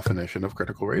actual definition of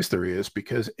critical race theory is,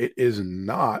 because it is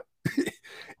not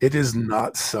it is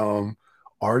not some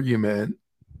argument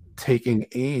taking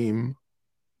aim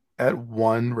at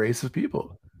one race of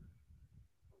people.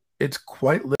 It's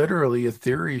quite literally a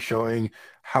theory showing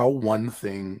how one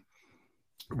thing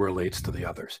relates to the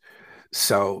others.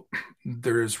 So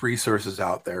there's resources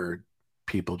out there.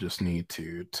 People just need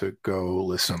to go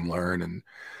listen, learn,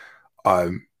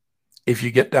 and if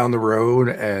you get down the road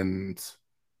and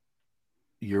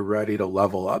you're ready to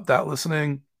level up that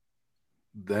listening,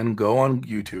 then go on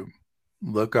YouTube,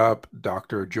 look up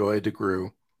Dr. Joy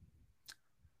DeGruy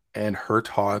and her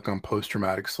talk on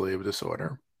post-traumatic slave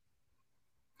disorder.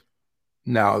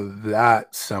 Now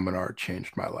that seminar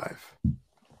changed my life.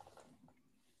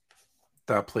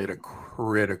 That played a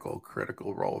critical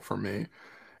role for me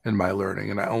in my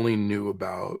learning. And I only knew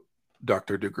about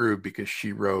Dr. DeGruy because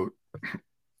she wrote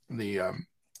the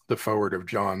foreword of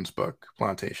John's book,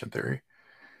 Plantation Theory.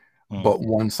 But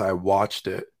once I watched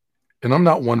it, and I'm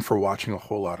not one for watching a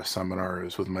whole lot of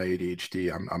seminars with my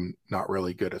ADHD. I'm not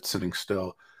really good at sitting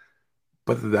still.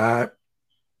 But that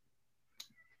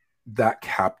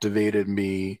captivated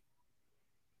me,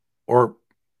 or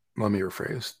let me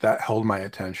rephrase, that held my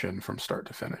attention from start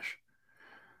to finish.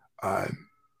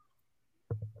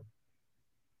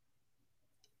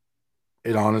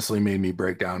 It honestly made me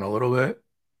break down a little bit.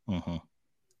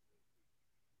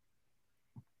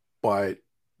 But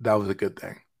that was a good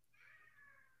thing.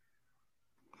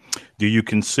 Do you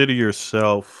consider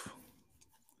yourself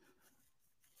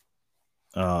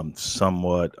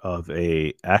somewhat of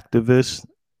a activist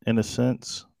in a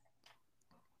sense?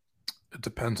 It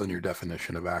depends on your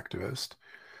definition of activist.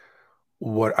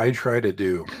 What I try to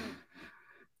do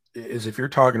is, if you're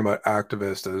talking about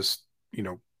activist as,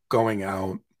 going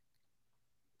out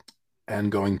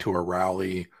and going to a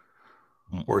rally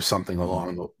or something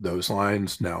along those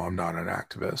lines, no, I'm not an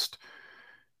activist.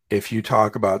 If you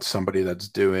talk about somebody that's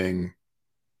doing,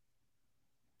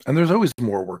 and there's always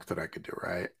more work that I could do,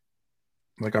 right?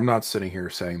 Like, I'm not sitting here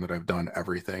saying that I've done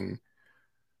everything,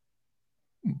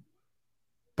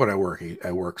 but I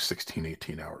work 16,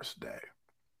 18 hours a day.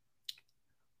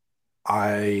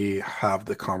 I have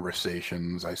the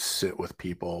conversations, I sit with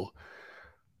people,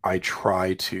 I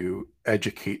try to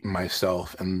educate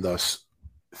myself, and thus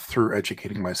through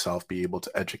educating myself be able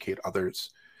to educate others.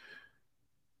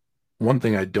 One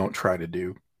thing I don't try to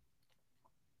do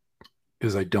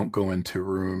is I don't go into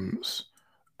rooms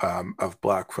of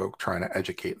Black folk trying to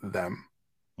educate them.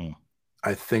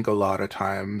 I think a lot of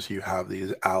times you have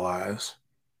these allies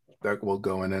that will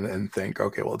go in and think,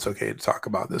 okay, well, it's okay to talk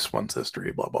about this one's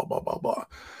history, blah, blah, blah, blah, blah.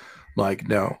 Like,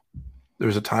 no,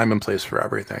 there's a time and place for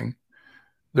everything.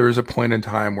 There was a point in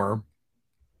time where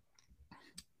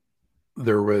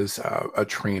there was a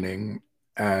training,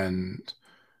 and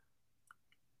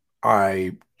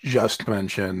I just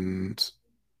mentioned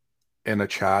in a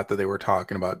chat that they were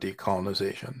talking about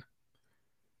decolonization.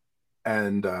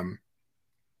 And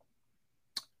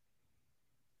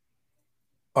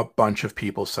a bunch of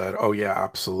people said, "Oh yeah,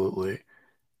 absolutely."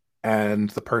 And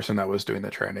the person that was doing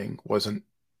the training wasn't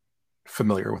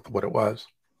familiar with what it was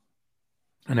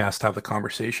and asked to have the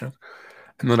conversation.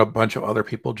 And then a bunch of other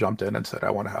people jumped in and said,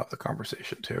 "I want to have the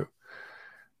conversation too."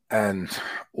 And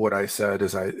what I said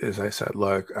is I said,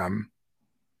 "Look, I'm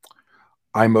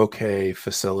okay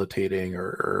facilitating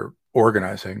or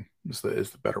organizing is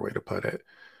the better way to put it,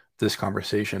 this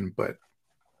conversation, but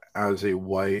as a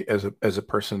white as a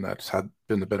person that's had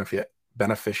been the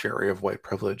beneficiary of white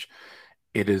privilege,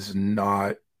 it is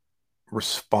not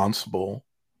responsible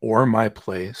or my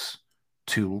place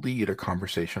to lead a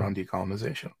conversation on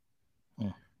decolonization."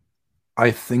 Mm.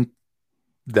 I think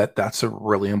that that's a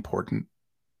really important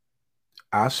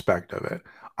aspect of it.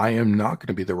 I am not going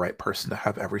to be the right person to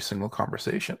have every single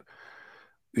conversation.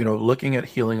 Looking at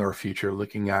healing our future,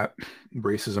 looking at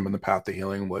racism and the path to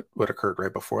healing, what occurred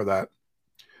right before that,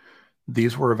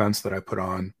 these were events that I put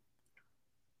on,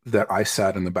 that I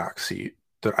sat in the back seat,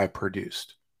 that I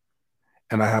produced.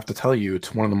 And I have to tell you,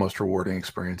 it's one of the most rewarding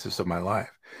experiences of my life.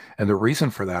 And the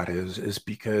reason for that is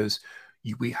because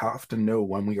we have to know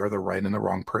when we are the right and the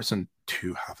wrong person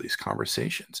to have these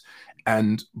conversations.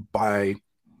 And by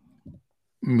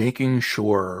making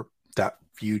sure that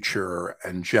Future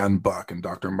and Jen Buck and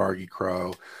Dr. Margie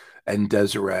Crow and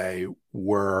Desiree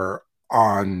were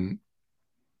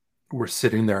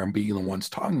sitting there and being the ones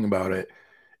talking about it,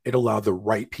 it allowed the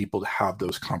right people to have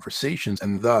those conversations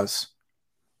and thus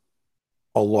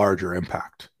a larger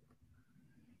impact.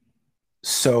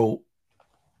 So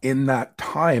in that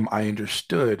time, I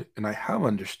understood, and I have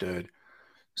understood,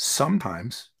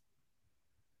 sometimes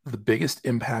the biggest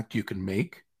impact you can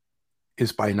make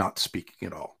is by not speaking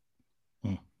at all.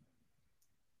 Hmm.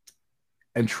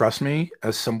 And trust me,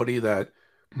 as somebody that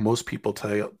most people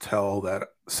tell that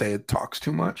say it talks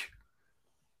too much,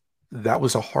 that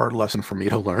was a hard lesson for me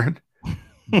to learn.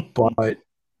 But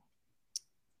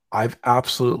I've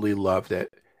absolutely loved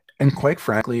it. And quite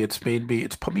frankly, it's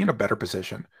put me in a better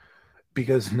position,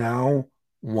 because now,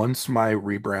 once my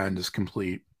rebrand is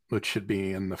complete, which should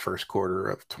be in the first quarter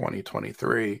of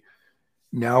 2023,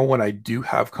 now when I do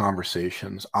have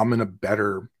conversations, I'm in a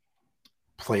better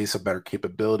place, a better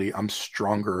capability. I'm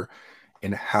stronger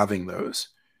in having those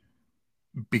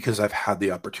because I've had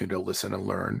the opportunity to listen and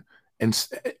learn. And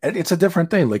it's a different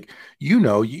thing. Like,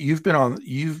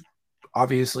 you've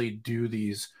obviously do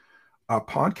these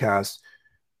podcasts.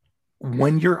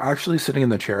 When you're actually sitting in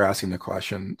the chair asking the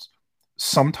questions,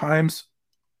 sometimes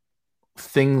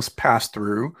things pass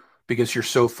through because you're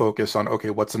so focused on,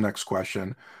 okay, what's the next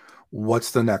question?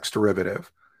 What's the next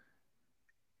derivative?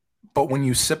 But when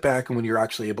you sit back and when you're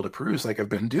actually able to peruse, like I've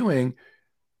been doing,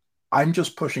 I'm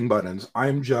just pushing buttons.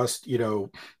 I'm just,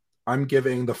 I'm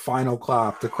giving the final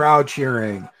clap, the crowd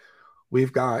cheering.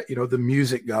 We've got, the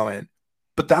music going.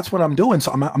 But that's what I'm doing.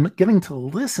 So I'm getting to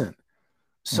listen.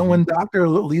 So when Dr.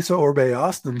 Lisa Orbe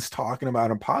Austin's talking about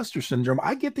imposter syndrome,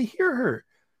 I get to hear her.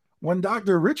 When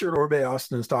Dr. Richard Orbe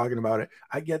Austin is talking about it,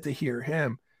 I get to hear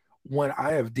him. When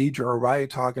I have Deidre Wright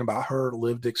talking about her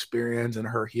lived experience and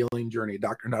her healing journey,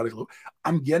 Dr. Nadia,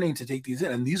 I'm getting to take these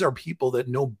in. And these are people that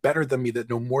know better than me, that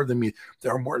know more than me, that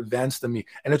are more advanced than me.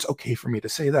 And it's okay for me to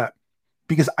say that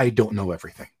because I don't know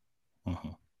everything.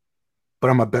 But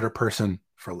I'm a better person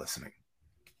for listening.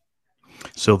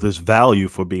 So there's value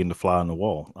for being the fly on the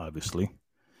wall, obviously.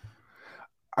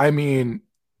 I mean,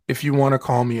 if you want to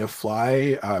call me a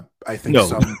fly, I think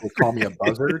some will call me a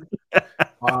buzzard.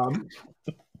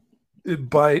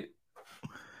 But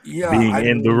yeah, being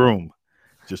in the room,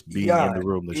 just being in the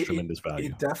room, there's tremendous value.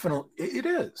 It definitely it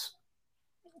is.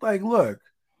 Like, look,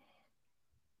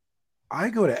 I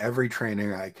go to every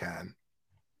training I can.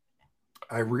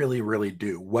 I really, really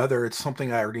do, whether it's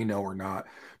something I already know or not,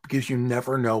 because you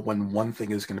never know when one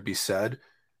thing is going to be said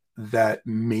that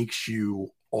makes you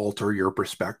alter your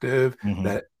perspective,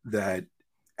 that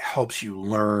helps you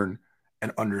learn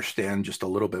and understand just a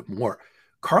little bit more.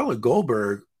 Carla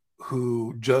Goldberg,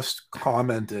 who just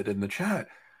commented in the chat,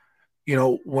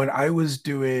 when I was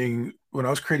creating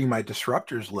my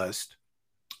disruptors list,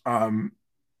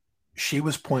 she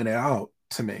was pointed out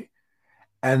to me,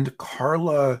 and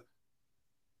Carla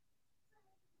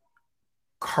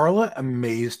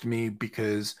amazed me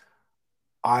because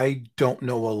I don't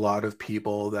know a lot of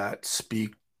people that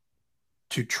speak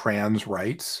to trans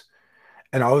rights.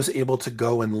 And I was able to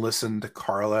go and listen to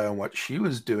Carla and what she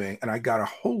was doing. And I got a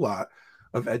whole lot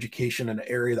of education in an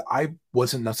area that I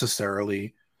wasn't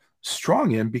necessarily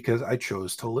strong in because I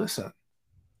chose to listen.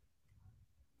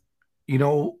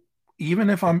 Even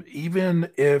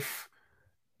if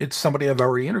it's somebody I've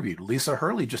already interviewed. Lisa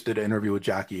Hurley just did an interview with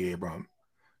Jackie Abram.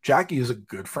 Jackie is a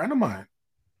good friend of mine.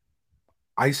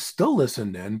 I still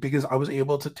listened in because I was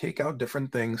able to take out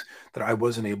different things that I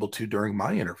wasn't able to during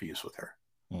my interviews with her.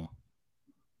 Mm.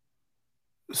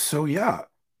 So yeah,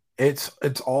 it's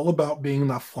all about being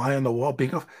that fly on the wall.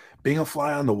 Being a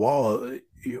fly on the wall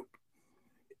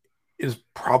is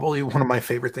probably one of my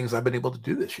favorite things I've been able to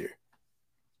do this year,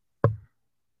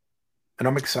 and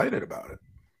I'm excited about it.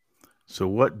 So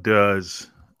what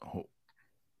does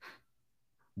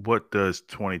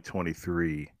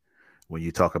 2023, when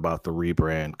you talk about the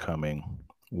rebrand coming,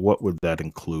 what would that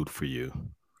include for you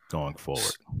going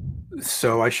forward?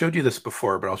 So I showed you this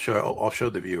before, but I'll show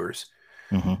the viewers.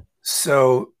 Mm-hmm.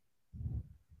 So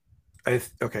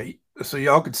okay, so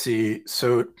y'all could see.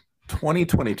 So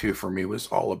 2022 for me was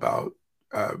all about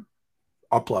uh,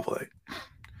 up leveling.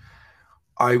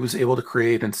 I was able to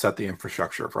create and set the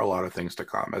infrastructure for a lot of things to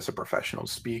come as a professional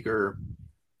speaker,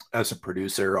 as a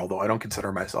producer. Although I don't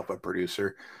consider myself a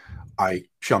producer, I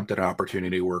jumped at an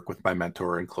opportunity to work with my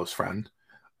mentor and close friend,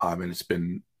 and it's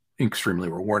been extremely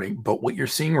rewarding. But what you're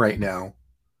seeing right now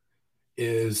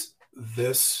is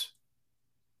this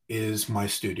is my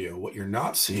studio. What you're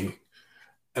not seeing,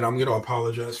 and I'm going to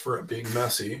apologize for it being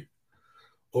messy.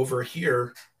 Over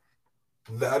here,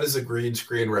 that is a green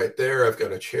screen right there. I've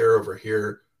got a chair over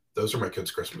here. Those are my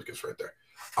kids' Christmas gifts right there.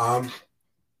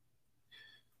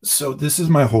 So this is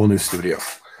my whole new studio.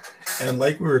 And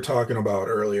like we were talking about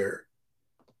earlier,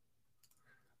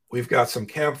 we've got some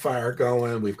campfire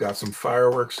going. We've got some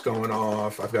fireworks going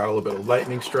off. I've got a little bit of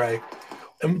lightning strike.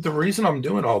 And the reason I'm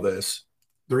doing all this,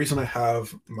 the reason I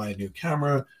have my new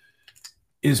camera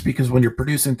is because when you're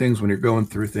producing things, when you're going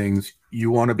through things, you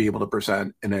want to be able to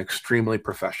present in an extremely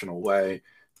professional way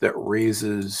that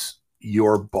raises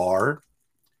your bar.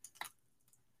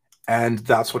 And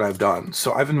that's what I've done.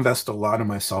 So I've invested a lot in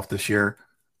myself this year.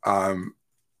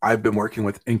 I've been working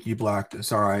with Inky Black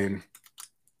Design.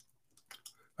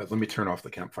 Let me turn off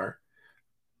the campfire.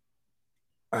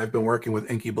 I've been working with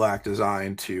Inky Black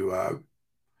Design to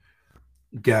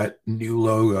get new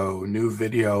logo, new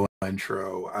video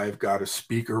intro. I've got a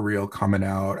speaker reel coming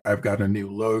out. I've got a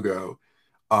new logo.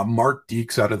 Mark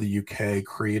Deeks out of the UK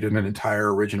created an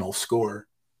entire original score.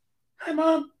 Hi,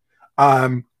 Mom.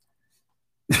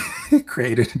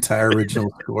 Created an entire original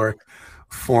score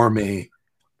for me.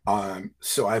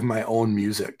 So I have my own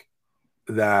music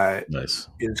that Nice.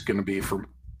 is going to be for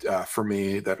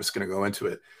me, that is going to go into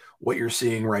it. What you're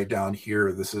seeing right down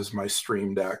here, this is my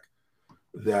stream deck.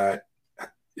 That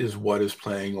is what is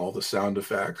playing all the sound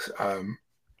effects.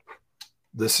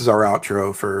 This is our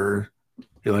outro for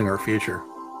Healing Our Future.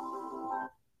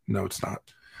 No, it's not.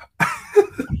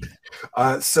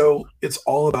 So it's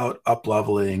all about up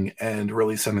leveling and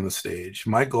really setting the stage.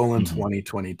 My goal in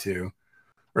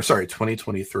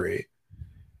 2023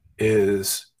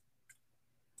 is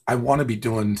I want to be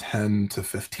doing 10 to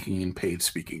 15 paid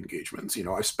speaking engagements. You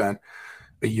know, I spent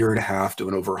a year and a half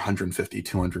doing over 150,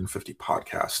 250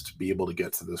 podcasts to be able to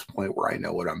get to this point where I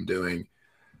know what I'm doing,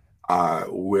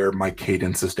 where my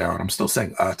cadence is down. I'm still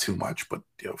saying too much, but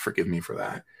forgive me for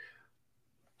that.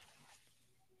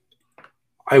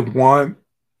 I want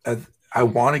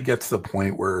to get to the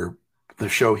point where the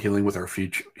show Healing Our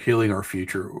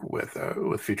Future with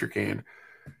Future Kane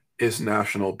is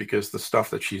national, because the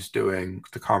stuff that she's doing,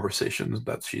 the conversations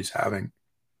that she's having,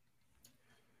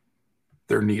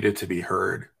 they're needed to be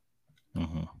heard.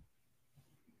 Mm-hmm.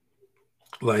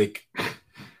 Like,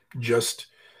 just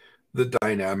the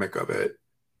dynamic of it.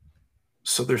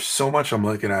 So there's so much I'm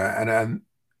looking at, and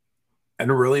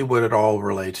really what it all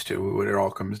relates to, what it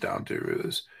all comes down to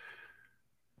is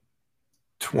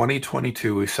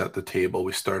 2022, we set the table.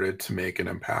 We started to make an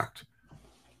impact.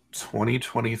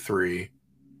 2023,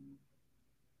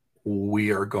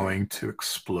 we are going to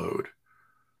explode.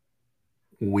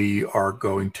 We are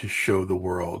going to show the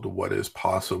world what is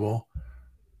possible.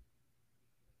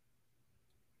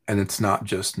 And it's not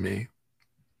just me.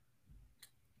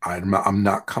 I'm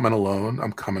not coming alone.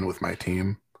 I'm coming with my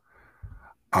team.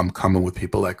 I'm coming with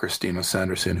people like Christina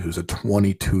Sanderson, who's a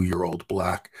 22-year-old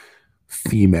Black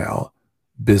female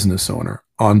business owner,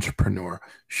 entrepreneur.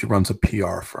 She runs a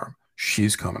PR firm.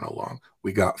 She's coming along.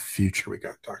 We got Future. We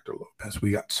got Dr. Lopez.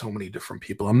 We got so many different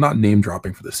people. I'm not name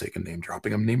dropping for the sake of name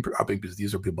dropping. I'm name dropping because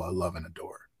these are people I love and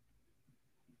adore.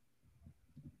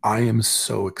 I am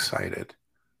so excited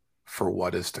for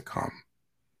what is to come.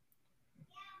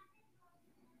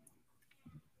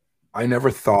 I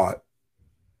never thought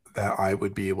that I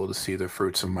would be able to see the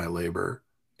fruits of my labor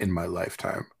in my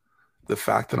lifetime. The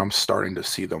fact that I'm starting to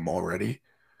see them already,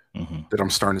 that I'm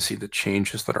starting to see the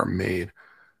changes that are made,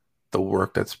 the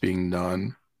work that's being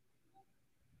done,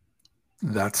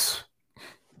 that's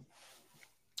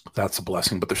a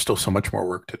blessing, but there's still so much more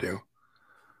work to do.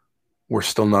 We're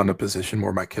still not in a position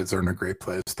where my kids are in a great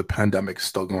place. The pandemic's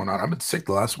still going on. I've been sick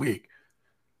the last week.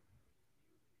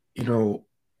 You know,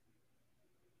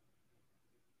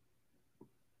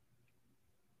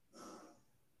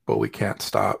 but we can't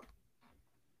stop.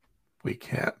 We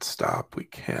can't stop. We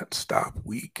can't stop.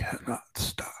 We cannot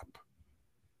stop.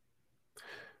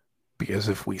 Because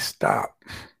if we stop,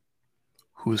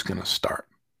 who's going to start?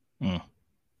 Mm.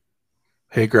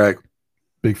 Hey, Greg,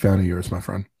 big fan of yours, my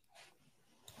friend.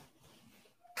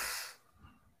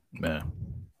 Man.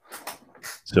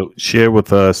 So share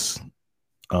with us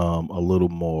a little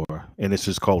more. And this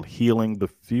is called Healing the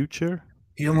Future.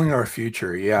 Healing our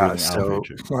future. Yeah. Healing So our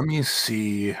future. let me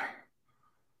see.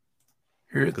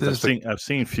 Here, Because I've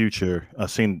seen Future. I've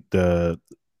seen a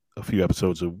few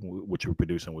episodes of what you were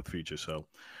producing with Future. So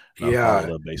I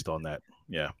followed up based on that.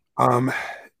 Yeah.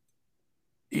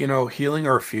 You know, Healing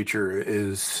Our Future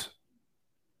is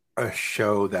a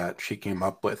show that she came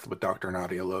up with Dr.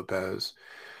 Nadia Lopez,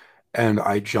 and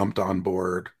I jumped on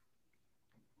board.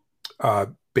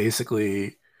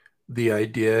 Basically, the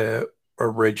idea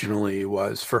originally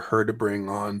was for her to bring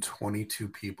on 22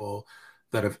 people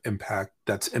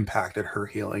that's impacted her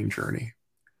healing journey.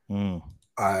 Mm.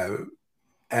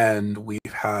 And we've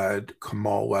had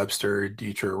Kamal Webster,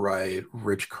 Dietrich Wright,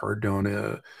 Rich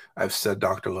Cardona. I've said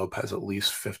Dr. Lopez at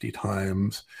least 50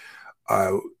 times.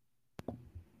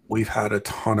 We've had a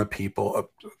ton of people.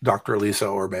 Dr. Lisa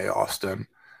Orbe Austin.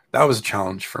 That was a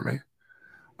challenge for me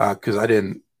because I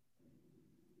didn't.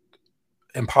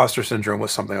 Imposter syndrome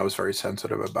was something I was very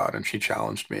sensitive about, and she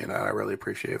challenged me, and I really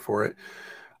appreciate for it.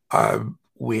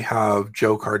 We have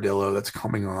Joe Cardillo that's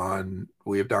coming on.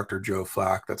 We have Dr. Joe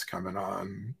Flack that's coming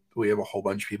on. We have a whole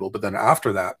bunch of people. But then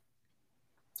after that,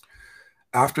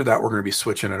 we're going to be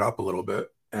switching it up a little bit.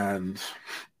 And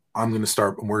we're going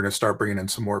to start bringing in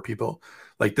some more people.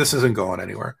 Like, this isn't going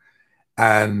anywhere.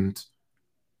 And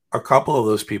a couple of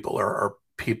those people are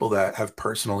people that have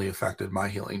personally affected my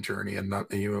healing journey. And not,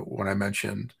 when I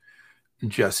mentioned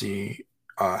Jessie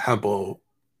Hempel,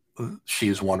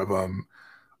 she's one of them.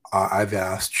 I've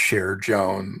asked Cher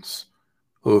Jones,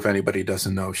 who, if anybody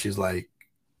doesn't know, she's like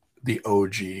the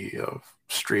OG of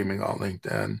streaming on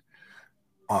LinkedIn.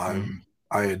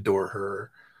 I adore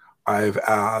her. I've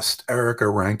asked Erica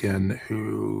Rankin,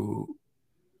 who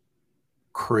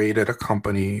created a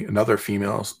company, another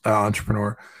female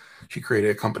entrepreneur. She created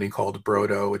a company called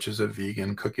Brodo, which is a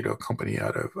vegan cookie dough company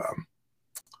out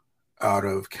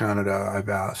of Canada. I've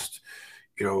asked,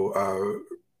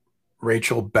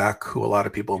 Rachel Beck, who a lot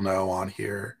of people know on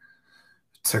here,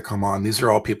 to come on. These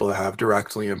are all people that have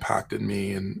directly impacted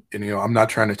me. And I'm not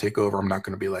trying to take over. I'm not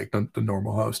going to be like the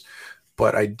normal host,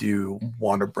 but I do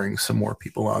want to bring some more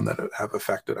people on that have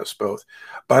affected us both.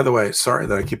 By the way, sorry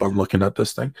that I keep on looking at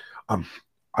this thing.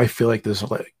 I feel like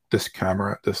this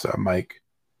camera, this mic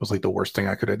was like the worst thing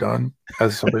I could have done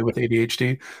as somebody with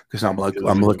ADHD, because I'm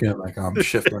looking at like I'm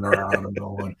shifting around and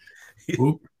going,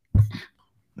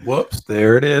 whoops,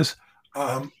 there it is.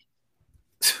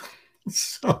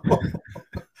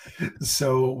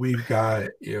 So we've got,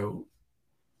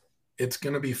 it's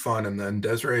going to be fun. And then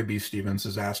Desiree B. Stevens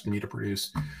has asked me to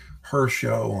produce her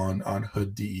show on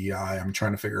Hood DEI. I'm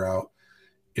trying to figure out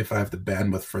if I have the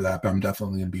bandwidth for that, but I'm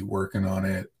definitely going to be working on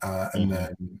it. And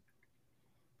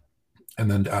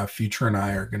then Future and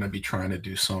I are going to be trying to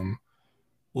do some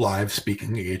live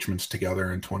speaking engagements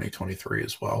together in 2023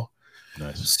 as well.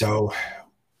 Nice. So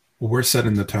we're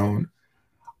setting the tone.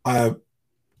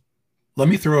 Let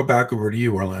me throw it back over to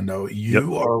you, Orlando.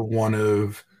 You are one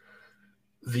of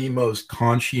the most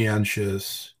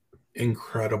conscientious,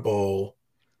 incredible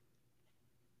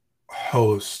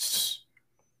hosts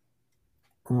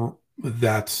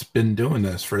that's been doing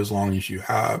this for as long as you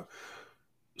have.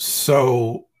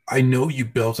 So I know you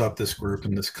built up this group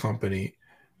and this company.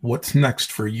 What's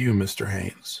next for you, Mr.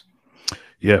 Haynes?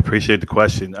 Yeah, appreciate the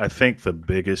question. I think the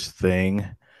biggest thing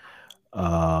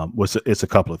it's a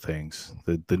couple of things.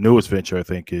 The newest venture, I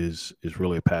think, is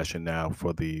really a passion now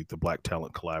for the Black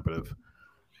Talent Collaborative,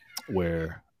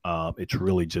 where it's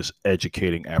really just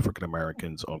educating African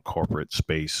Americans on corporate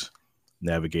space,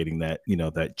 navigating that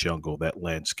that jungle, that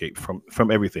landscape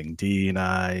from everything,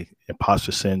 DEI,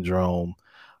 imposter syndrome,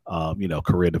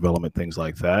 career development, things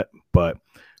like that. But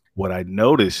what I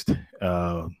noticed,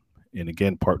 and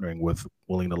again, partnering with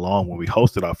Willina Long when we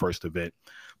hosted our first event,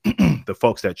 the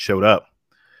folks that showed up,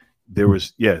 there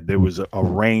was a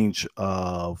range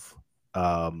of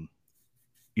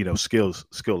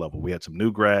skill level. We had some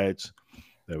new grads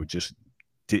that we just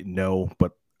didn't know,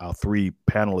 but our three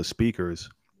panelist speakers,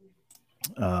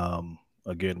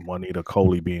 again, Juanita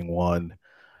Coley being one,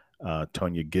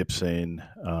 Tonya Gibson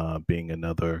being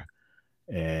another,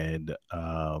 and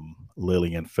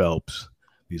Lillian Phelps.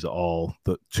 These are all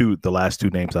the last two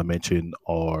names I mentioned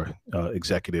are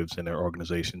executives in their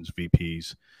organizations,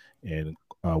 VPs, and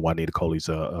Juanita Coley's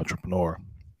an entrepreneur.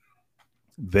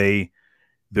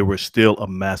 There was still a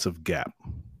massive gap.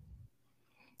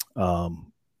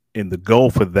 And the goal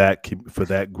for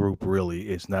that group really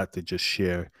is not to just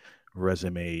share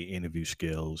resume interview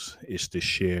skills. It's to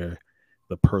share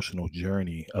the personal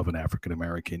journey of an African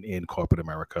American in corporate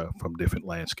America from different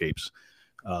landscapes.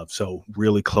 So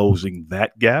really closing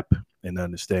that gap and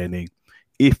understanding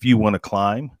if you want to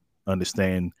climb,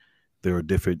 understand there are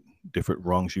different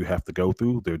rungs you have to go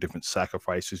through. There are different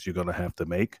sacrifices you're going to have to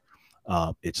make.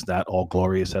 It's not all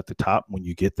glorious at the top when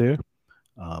you get there.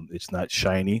 It's not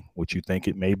shiny, what you think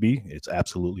it may be. It's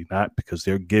absolutely not, because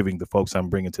they're giving, the folks I'm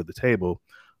bringing to the table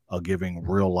are giving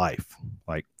real life.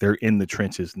 Like, they're in the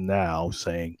trenches now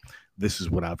saying, this is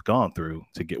what I've gone through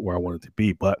to get where I wanted to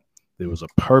be. But there was a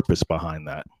purpose behind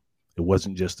that. It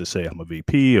wasn't just to say I'm a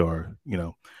VP or,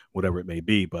 whatever it may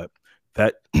be, but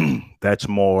that's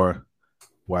more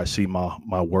where I see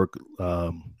my work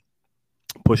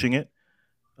pushing it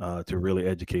to really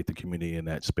educate the community in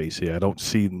that space here. I don't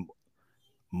see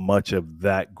much of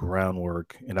that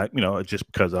groundwork, and just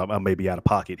because I may be out of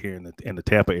pocket here in the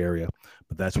Tampa area,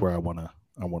 but that's where I want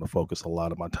to focus a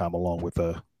lot of my time, along with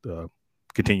the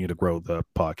continue to grow the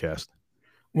podcast.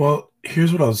 Well,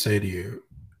 here's what I'll say to you.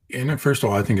 And first of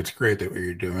all, I think it's great that what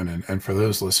you're doing, and for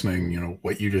those listening,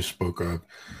 what you just spoke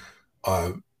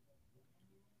of,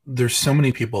 there's so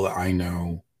many people that I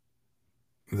know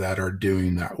that are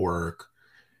doing that work.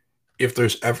 If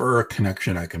there's ever a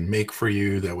connection I can make for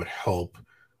you that would help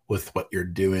with what you're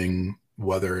doing,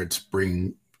 whether it's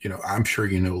I'm sure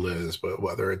Liz, but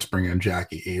whether it's bringing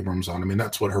Jackie Abrams on, I mean,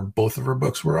 that's what both of her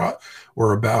books were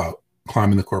about: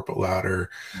 climbing the corporate ladder,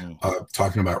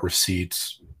 talking about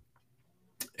receipts,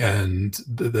 and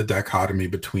the dichotomy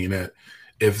between it.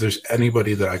 If there's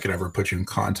anybody that I could ever put you in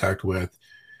contact with,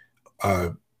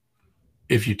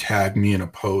 if you tag me in a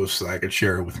post that I could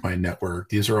share it with my network,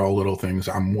 these are all little things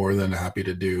I'm more than happy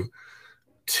to do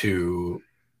to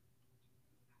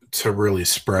really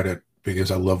spread it,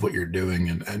 because I love what you're doing.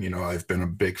 And I've been a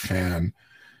big fan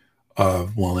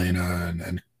of Welena,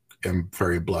 and am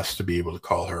very blessed to be able to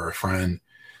call her a friend.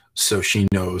 So she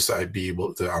knows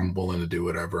I'm willing to do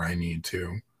whatever I need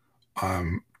to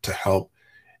help.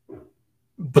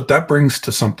 But that brings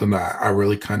to something that I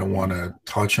really kind of want to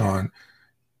touch on.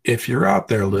 If you're out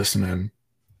there listening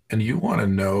and you want to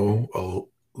know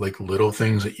little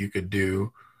things that you could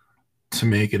do to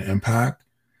make an impact,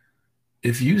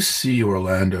 if you see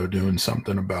Orlando doing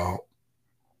something about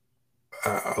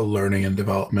a learning and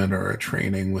development or a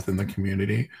training within the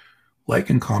community, like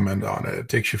and comment on it. It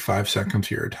takes you 5 seconds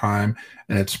of your time,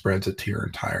 and it spreads it to your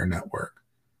entire network.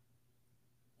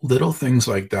 Little things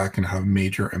like that can have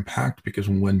major impact, because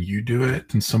when you do it,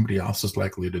 then somebody else is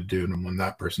likely to do it. And when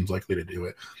that person's likely to do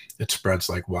it, it spreads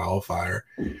like wildfire.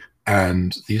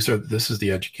 And this is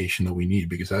the education that we need,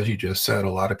 because as you just said, a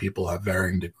lot of people have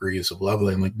varying degrees of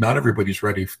leveling. Like, not everybody's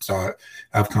ready to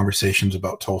have conversations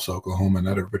about Tulsa, Oklahoma.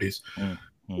 Not everybody's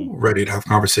ready to have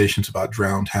conversations about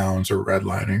drowned towns or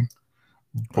redlining.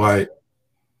 But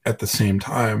at the same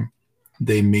time,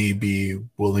 they may be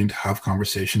willing to have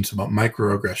conversations about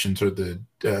microaggressions or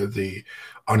the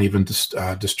uneven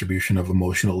distribution of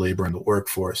emotional labor in the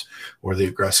workforce, or the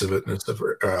aggressiveness of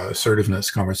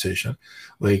assertiveness conversation.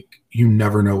 Like, you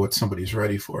never know what somebody's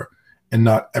ready for, and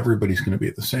not everybody's going to be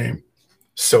the same.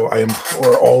 So I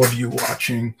implore all of you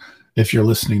watching, if you're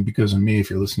listening because of me, if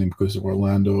you're listening because of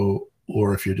Orlando,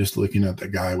 or if you're just looking at the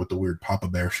guy with the weird Papa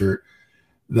Bear shirt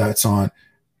that's on,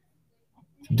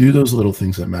 do those little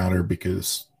things that matter,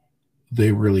 because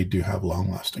they really do have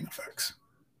long-lasting effects.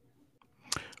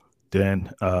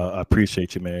 Dan, I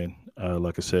appreciate you, man.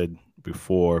 Like I said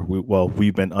before,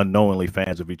 we've been unknowingly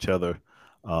fans of each other,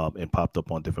 and popped up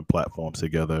on different platforms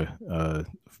together.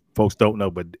 Folks don't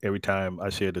know, but every time I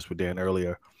shared this with Dan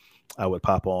earlier, I would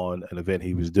pop on an event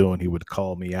he was doing. He would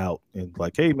call me out and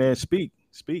like, "Hey, man, speak,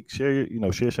 share,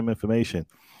 share some information,"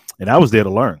 and I was there to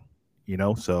learn.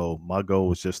 So my goal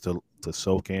was just to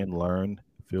soak in, learn,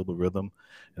 feel the rhythm.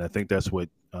 And I think that's what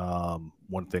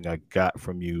one thing I got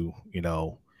from you,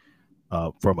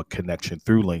 from a connection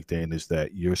through LinkedIn, is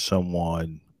that you're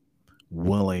someone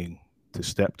willing to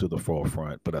step to the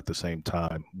forefront, but at the same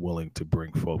time willing to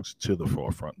bring folks to the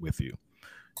forefront with you.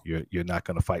 You're not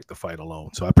going to fight the fight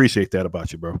alone. So I appreciate that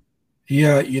about you, bro.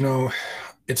 Yeah,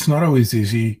 it's not always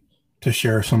easy to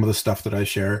share some of the stuff that I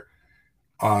share.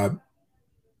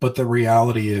 But the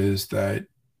reality is that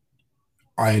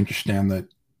I understand that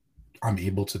I'm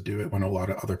able to do it when a lot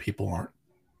of other people aren't.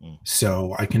 Mm.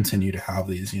 So I continue to have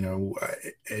these,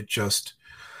 it just,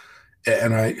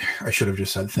 and I should have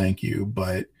just said thank you,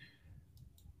 but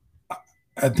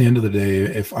at the end of the day,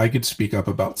 if I could speak up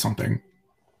about something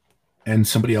and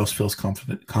somebody else feels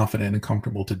confident and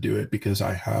comfortable to do it because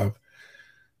I have,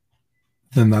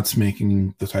 then that's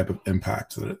making the type of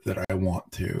impact that I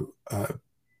want to.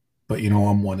 But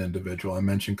I'm one individual. I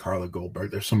mentioned Carla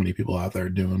Goldberg. There's so many people out there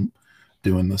doing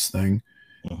this thing,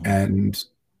 and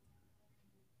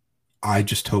I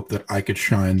just hope that I could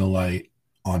shine the light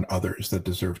on others that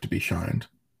deserve to be shined.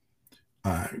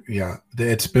 Yeah,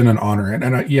 it's been an honor,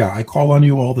 and I call on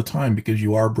you all the time because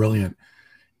you are brilliant,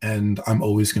 and I'm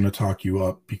always going to talk you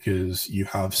up because you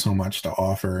have so much to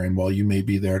offer. And while you may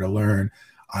be there to learn,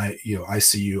 I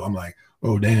see you. I'm like,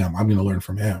 oh damn, I'm going to learn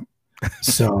from him.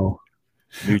 So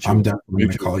I'm definitely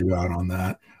going to call you out on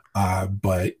that.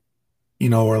 But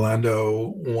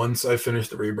Orlando, once I finish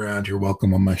the rebrand, you're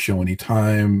welcome on my show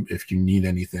anytime. If you need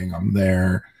anything, I'm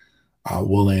there.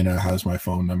 Willena has my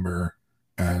phone number,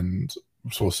 and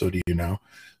so do you now.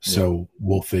 So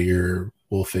we'll figure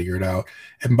it out.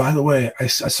 And by the way, I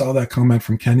saw that comment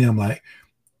from Kenya. I'm like,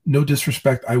 no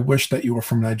disrespect. I wish that you were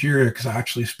from Nigeria because I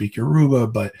actually speak Yoruba,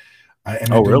 but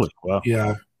really? Wow.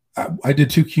 Yeah. I did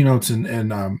 2 keynotes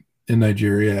in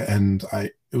Nigeria, and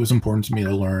it was important to me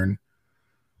to learn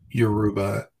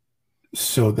Yoruba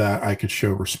so that I could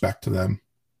show respect to them.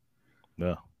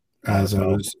 Yeah. As I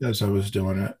was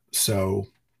doing it. So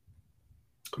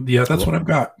yeah, that's what I've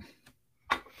got.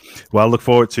 Well, I look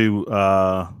forward to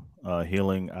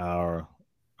healing our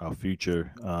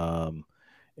future and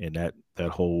that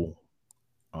whole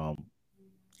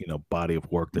body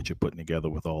of work that you're putting together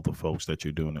with all the folks that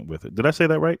you're doing it with. Did I say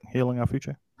that right? Healing our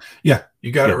future? Yeah,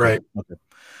 you got it right. Okay.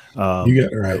 You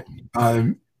got it right.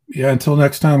 Yeah, until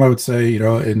next time, I would say,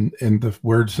 in the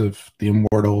words of the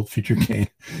immortal Future King,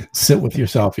 sit with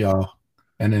yourself, y'all,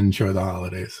 and enjoy the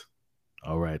holidays.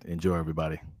 All right. Enjoy,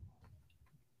 everybody.